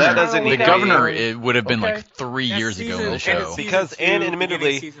 Yeah, the no, that governor, doesn't need the to governor. be. It would have been Okay. like 3 years ago in the That's show. Because- and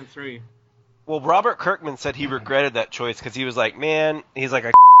admittedly- season 3. well, Robert Kirkman said he regretted that choice because he was like, man, he's like,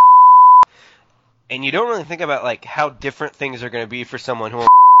 and you don't really think about like how different things are going to be for someone who.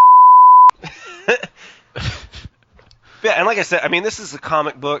 Yeah, and like I said, I mean, this is the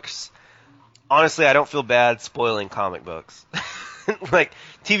comic books. Honestly, I don't feel bad spoiling comic books. Like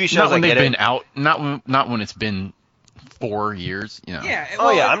TV shows, Not when I they've get been it. out. Not when it's been 4 years. You know. Yeah.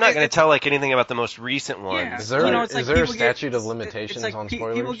 Oh yeah, I'm not going to tell like anything about the most recent ones. Yeah. Is there, You know, it's is like there a people get- statute of it's limitations like on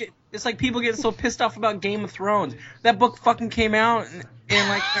people spoilers? it's like people getting so pissed off about Game of Thrones. That book fucking came out and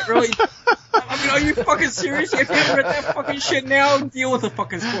like really. I mean, are you fucking serious? If you haven't read that fucking shit now, deal with the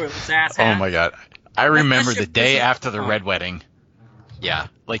fucking spoilers, asshat. Oh my god. I remember shit the day pisses after me the off. red wedding. Yeah,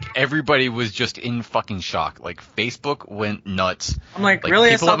 like everybody was just in fucking shock. Like Facebook went nuts. I'm like, Like really?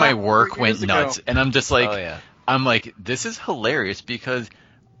 I people saw at my that work 4 years went ago. nuts, and I'm just like, Oh yeah. I'm like, this is hilarious because,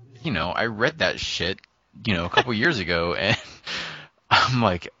 you know, I read that shit, you know, a couple years ago, and I'm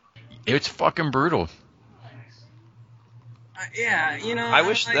like, it's fucking brutal. Yeah, you know. I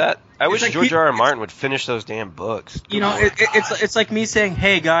wish like, that. I it's wish like George people- R. R. Martin would finish those damn books. You know, it's like me saying,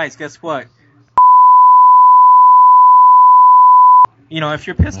 "Hey guys, guess what? You know, if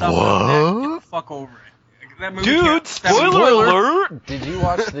you're pissed off about that, get the fuck over it. That movie Dude, can't- that spoiler movie- alert! Did you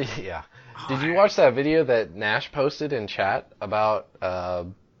watch the Did you watch that video that Nash posted in chat about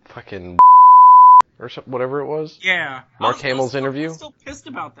fucking or whatever it was? Yeah. Mark I was Hamill's still- interview? I was still pissed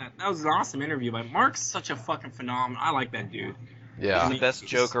about that. That was an awesome interview, but Mark's such a fucking phenomenon. I like that dude. Yeah. The best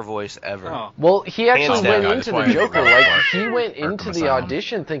Joker voice ever. Oh. Well, he actually Hands went down. into That's why the I Joker think like Arkham he went into the Asylum.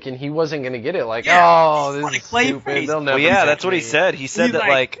 audition thinking he wasn't gonna get it. Like, Yeah, oh, he's this funny, is Clayface. stupid. They'll never Well, yeah, pick that's what he me. said. He said He's that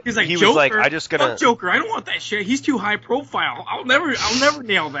like he's like, he Joker, was like, I just gonna. fuck Joker. I don't want that shit. He's too high profile. I'll never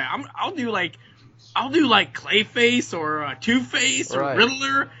nail that. I'll do like Clayface or Two-Face or Right.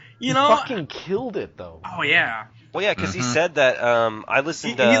 Riddler. You He know? fucking killed it though. Oh yeah. Well, yeah, because he Mhm. said that. I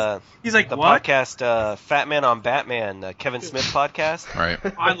listened to He's like, the what? podcast Fat Man on Batman, the Kevin Smith podcast. Right.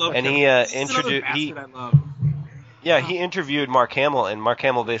 I love And him. he, This is another introduced- he- bastard I love. Yeah, he interviewed Mark Hamill, and Mark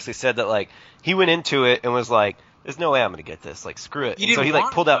Hamill basically said that like he went into it and was like, "There's no way I'm gonna get this. Like, screw it." You And so didn't he like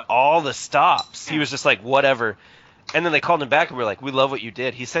want pulled it, out though. all the stops. He Yeah. was just like, "Whatever." And then they called him back and were like, "We love what you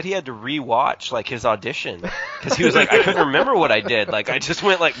did." He said he had to rewatch like his audition because he was like, "I couldn't remember what I did. Like, I just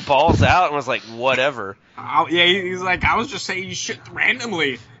went like balls out and was like, whatever." Yeah, he's like, I was just saying shit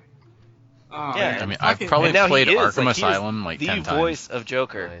randomly. Oh, Yeah, man. I mean, I've Fucking- probably And now played he is, Arkham like, he is Asylum like the 10 voice times. of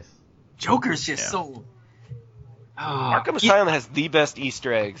Joker. Nice. Joker's just Yeah. so. Oh, Arkham Asylum has the best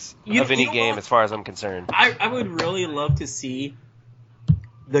Easter eggs You- of any you know game, what? as far as I'm concerned. I would really love to see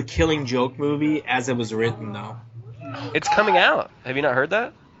the Killing Joke movie as it was written, though. It's coming out. Have you not heard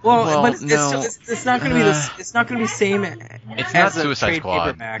that? Well, but it's, no. it's not going to be this. It's not going to be same. It's as not a Suicide trade Squad.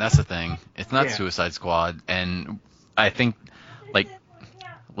 paperback. That's the thing. It's not Yeah. Suicide Squad, and I think like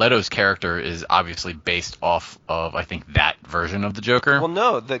Leto's character is obviously based off of I think that version of the Joker. Well,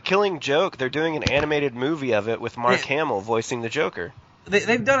 no, the Killing Joke. They're doing an animated movie of it with Mark Yeah. Hamill voicing the Joker.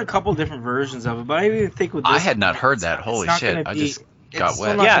 They've done a couple different versions of it, but I even think with this, I had not heard it's that. not- Holy it's not shit! gonna I be- just it's got still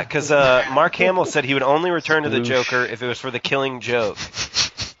wet. not- Yeah, because Mark Hamill said he would only return to the Sploosh. Joker if it was for the Killing Joke.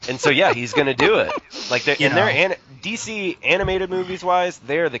 And so yeah, he's gonna do it. Like You in their know. DC animated movies wise,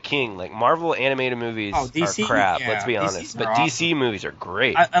 they're the king. Like Marvel animated movies Oh, DC are crap. yeah, Let's be DC's honest. are But awesome. DC movies are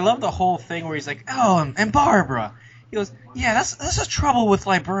great. I love the whole thing where he's like, oh, and Barbara. He goes, yeah, that's the trouble with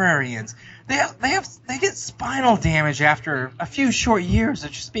librarians. They get spinal damage after a few short years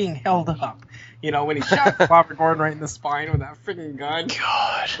of just being held up. You know, when he shot Robert Gordon right in the spine with that freaking gun,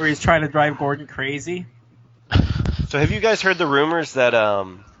 God. where he's trying to drive Gordon crazy. So have you guys heard the rumors that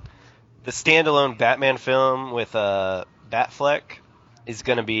the standalone Batman film with Batfleck is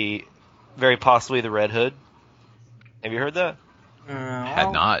going to be very possibly the Red Hood? Have you heard that?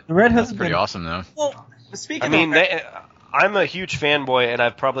 Had not. The Red That's Hood's pretty been, awesome though. Well, speaking I mean, of that, I'm a huge fanboy, and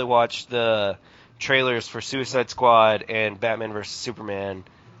I've probably watched the trailers for Suicide Squad and Batman vs Superman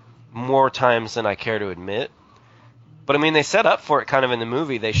more times than I care to admit. But I mean, they set up for it kind of in the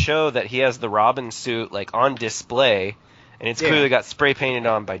movie. They show that he has the Robin suit like on display, and it's Yeah. clearly got spray painted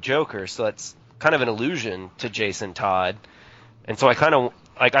on by Joker, so that's kind of an allusion to Jason Todd. And so I kind of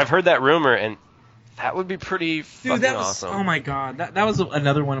like I've heard that rumor, and that would be pretty fucking dude, that was awesome. oh my god, that was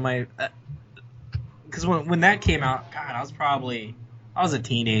another one of my. Because when that came out, God, I was a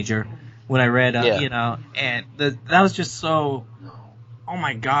teenager when I read, Yeah. you know, and that was just so. Oh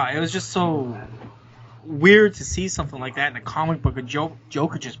my god, it was just so weird to see something like that in a comic book.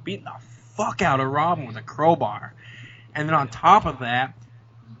 Joker just beating the fuck out of Robin with a crowbar, and then on top of that,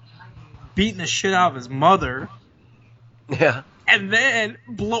 beating the shit out of his mother, Yeah. and then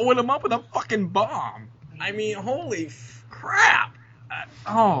blowing him up with a fucking bomb. I mean, holy crap!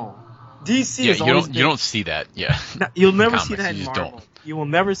 DC Yeah, is you always don't see that. Yeah. No, you'll never Comics, see that you in just Marvel. don't. You will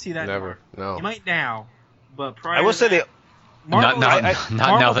never see that. Never. In No. Marvel. You might now, but prior. I will to say that, Not now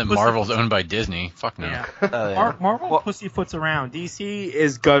Marvel that Marvel's owned by Disney. Fuck no. Yeah. Oh, yeah. Marvel pussyfoots around. DC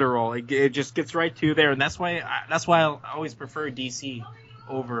is guttural. It just gets right to there, and that's why I always prefer DC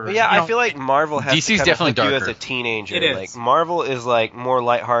over. But yeah, I feel like Marvel has DC's to kind definitely of hook you as darker. a teenager. It is. Like Marvel is like more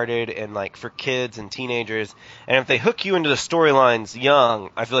lighthearted and like for kids and teenagers. And if they hook you into the storylines young,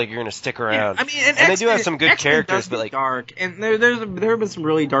 I feel like you're gonna stick around. I mean, and they do have some good X-Men characters, does but get like dark, and there have been some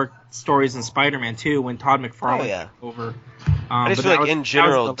really dark stories in Spider-Man too. When Todd McFarlane yeah. took over. I just But feel that like was- in that was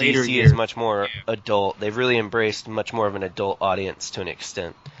general the later DC years. is much more adult. They've really embraced much more of an adult audience to an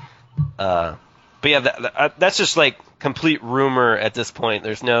extent. But yeah, that's just like complete rumor at this point.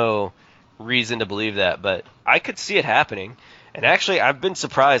 There's no reason to believe that, but I could see it happening. And actually, I've been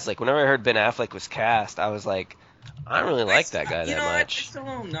surprised. Like whenever I heard Ben Affleck was cast, I was like, I don't really like that guy that I much. still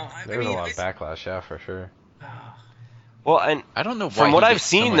don't know. There's a lot of backlash, yeah, for sure. Well, and I don't know why from what he I've gets so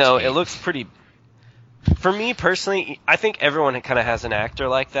seen much though, hate. it looks pretty. For me personally, I think everyone kind of has an actor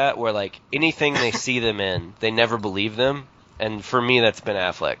like that, where like anything they see them in, they never believe them. And for me, that's Ben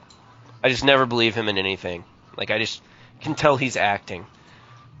Affleck. I just never believe him in anything. Like I just can tell he's acting.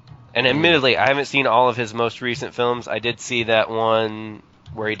 And admittedly, I haven't seen all of his most recent films. I did see that one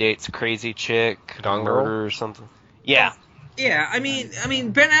where he dates a crazy chick, Gone Girl? murder or something. Yeah. Yeah, I mean,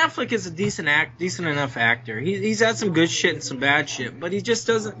 Ben Affleck is a decent enough actor. He's had some good shit and some bad shit, but he just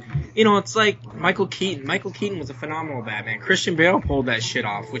doesn't. It's like Michael Keaton. Michael Keaton was a phenomenal Batman. Christian Bale pulled that shit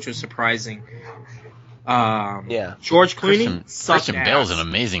off, which was surprising. Yeah. George Clooney sucked Christian ass. Bale's an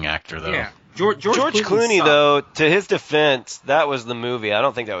amazing actor, though. Yeah, George Clooney, sucked. though, to his defense, that was the movie. I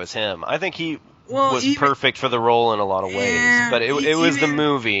don't think that was him. I think he was perfect for the role in a lot of ways. Yeah, But it was the even-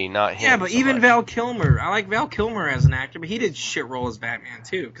 movie, not him. Yeah, but so even much. Val Kilmer. I like Val Kilmer as an actor, but he did shit role as Batman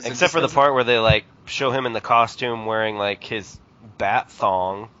too. 'Cause it Except just for the doesn't- part where they like show him in the costume wearing like his bat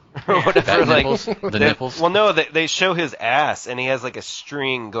thong or whatever. Bat Like nipples? The they- nipples? Well, no, they show his ass and he has like a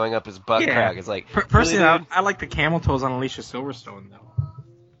string going up his butt Yeah. crack. It's like Personally, really, dude? I like the camel toes on Alicia Silverstone though.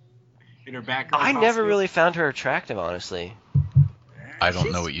 In her back. I never really found her attractive, honestly. I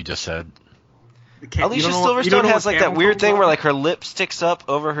don't know what you just said. Alicia Silverstone has like that weird thing where like her lip sticks up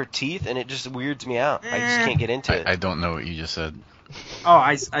over her teeth and it just weirds me out. I just can't get into it. I don't know what you just said. Oh,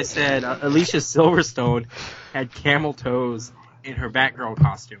 I said Alicia Silverstone had camel toes in her Batgirl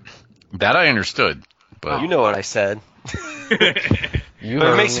costume. That I understood, but You know what I said. You But it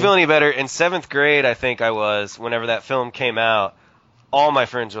heard makes you me. feel any better. In 7th grade, I think I was, whenever that film came out, all my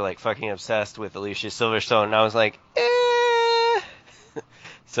friends were like fucking obsessed with Alicia Silverstone, and I was like, eh.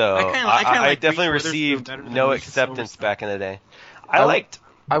 So I kinda I like definitely Reese Witherspoon received better than no Alicia acceptance Silverstone. back in the day. I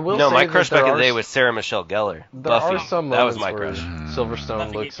I will no, say my that crush there back in the are day was Sarah Michelle Gellar. There Buffy. are some That was moments my where crush. Silverstone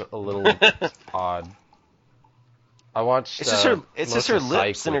Buffy. looks a little odd. I watched. It's just her most of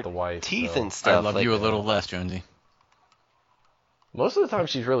lips Psych and with her the wife, teeth so. and stuff. I love like, you a little less, Jonesy. Most of the time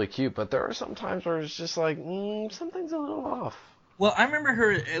she's really cute, but there are some times where it's just like something's a little off. Well, I remember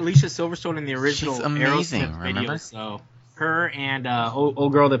her, Alicia Silverstone, in the original She's amazing, Aerosmith remember? videos. So her and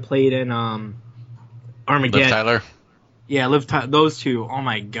old girl that played in Armageddon. Liv Tyler. Yeah, those two. Oh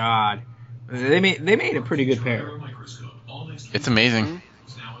my god, they made a pretty good pair. It's amazing.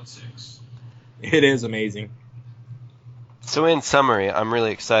 It is amazing. So in summary, I'm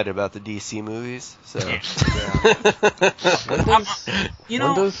really excited about the DC movies. So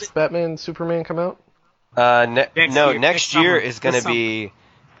When does Batman Superman come out? next year summer. is going This to be,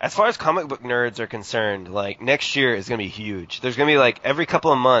 as far as comic book nerds are concerned, like next year is going to be huge. There's going to be like every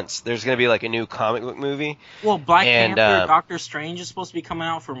couple of months, there's going to be like a new comic book movie. Well, Black And, Panther, Doctor Strange is supposed to be coming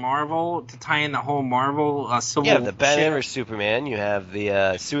out for Marvel to tie in the whole Marvel Civil. Yeah, the Batman shit. vs Superman. You have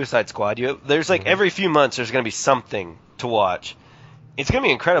the Suicide Squad. There's like every few months, there's going to be something to watch. It's going to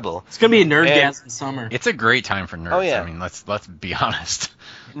be incredible. It's gonna be a nerdgasm And- summer. It's a great time for nerds. Oh, yeah. I mean, let's be honest.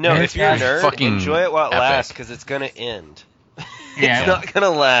 No, Yeah, if you're a it's nerd, fucking enjoy it while it epic. lasts because it's going to end. Yeah. It's not going to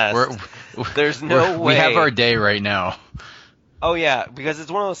last. There's no We have way. our day right now. Oh yeah, because it's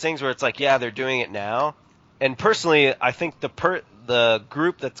one of those things where it's like, yeah, they're doing it now. And personally, I think the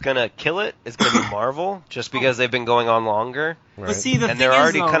group that's gonna kill it is gonna be Marvel, just because they've been going on longer, But see, the and thing they're is,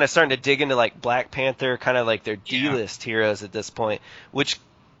 already though, kind of starting to dig into like Black Panther, kind of like their Yeah. D-list heroes at this point. Which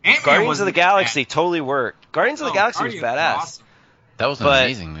Ant-Man Guardians wasn't of the Galaxy totally worked. Guardians of the Galaxy was Guardians badass. awesome. That was an But-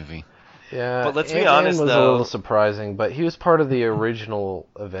 amazing movie. Yeah, But let's be Ant-Man honest, was a though. little surprising, but he was part of the original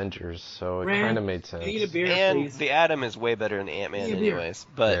Avengers, so it Man, kind of made sense. I need a beer, And please. the Atom is way better than Ant-Man Yeah, beer. anyways.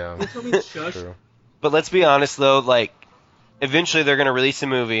 But Yeah, Can you tell me to shush? true. But let's be honest, though, like, eventually they're going to release a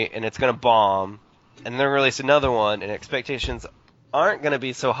movie, and it's going to bomb, and they're going to release another one, and expectations aren't going to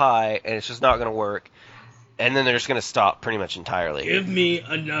be so high, and it's just not going to work, and then they're just going to stop pretty much entirely. Give me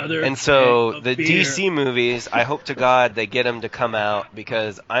another. And so, keg of the beer. DC movies, I hope to God they get them to come out,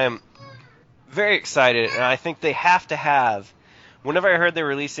 because I am very excited, and I think they have to have... Whenever I heard they're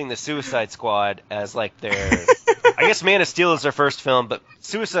releasing the Suicide Squad as, like, their... I guess Man of Steel is their first film, but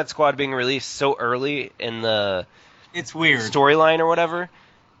Suicide Squad being released so early in the It's weird. storyline or whatever,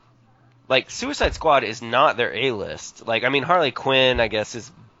 like, Suicide Squad is not their A-list. Like, I mean, Harley Quinn, I guess,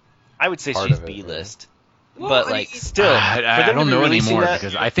 is... I would say Part she's of it, B-list. Well, But, I like, mean, still... I for them to don't be know releasing anymore that-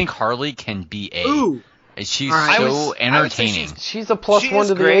 because I think Harley can be A. Ooh. She's All right. so I would say entertaining. She's a plus she one is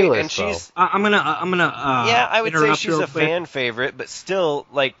to the great, A-list, and she's... I'm gonna. yeah, I would say interrupt she's real a quick. fan favorite, but still,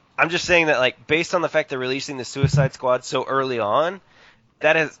 like, I'm just saying that, like, based on the fact they're releasing the Suicide Squad so early on,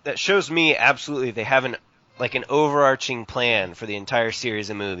 that shows me absolutely they have an overarching plan for the entire series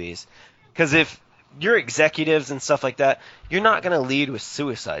of movies. Because if you're executives and stuff like that, you're not going to lead with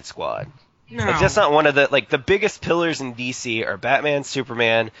Suicide Squad. No. Like, that's not one of the biggest pillars in DC are Batman,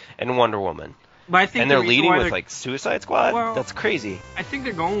 Superman, and Wonder Woman. But I think And they're the reason leading why with, they're- like, Suicide Squad? Well- That's crazy. I think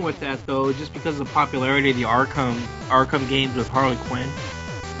they're going with that though, just because of the popularity of the Arkham games with Harley Quinn,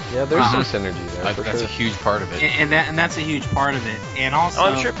 Yeah, there's some synergy there, for That's sure. a huge part of it. and that's a huge part of it. And also, Oh,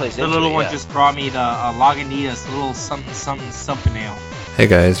 I'm sure it plays the into little it, one yeah. just brought me the Lagunitas, little something ale. Hey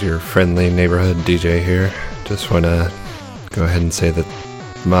guys, your friendly neighborhood DJ here. Just want to go ahead and say that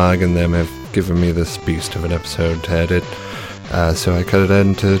Mog and them have given me this beast of an episode to edit. So I cut it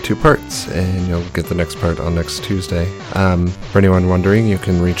into 2 parts, and you'll get the next part on next Tuesday. For anyone wondering, you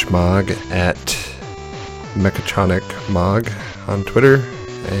can reach Mog at Mechatronic Mog on Twitter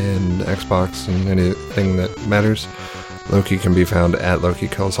and Xbox and anything that matters. Loki can be found at Loki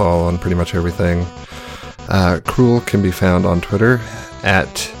Kills All on pretty much everything. Cruel can be found on Twitter at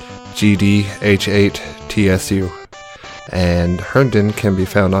GDH8TSU. And Herndon can be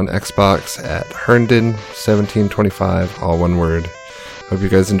found on Xbox at Herndon1725, all one word. Hope you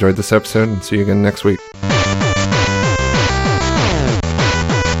guys enjoyed this episode, and see you again next week.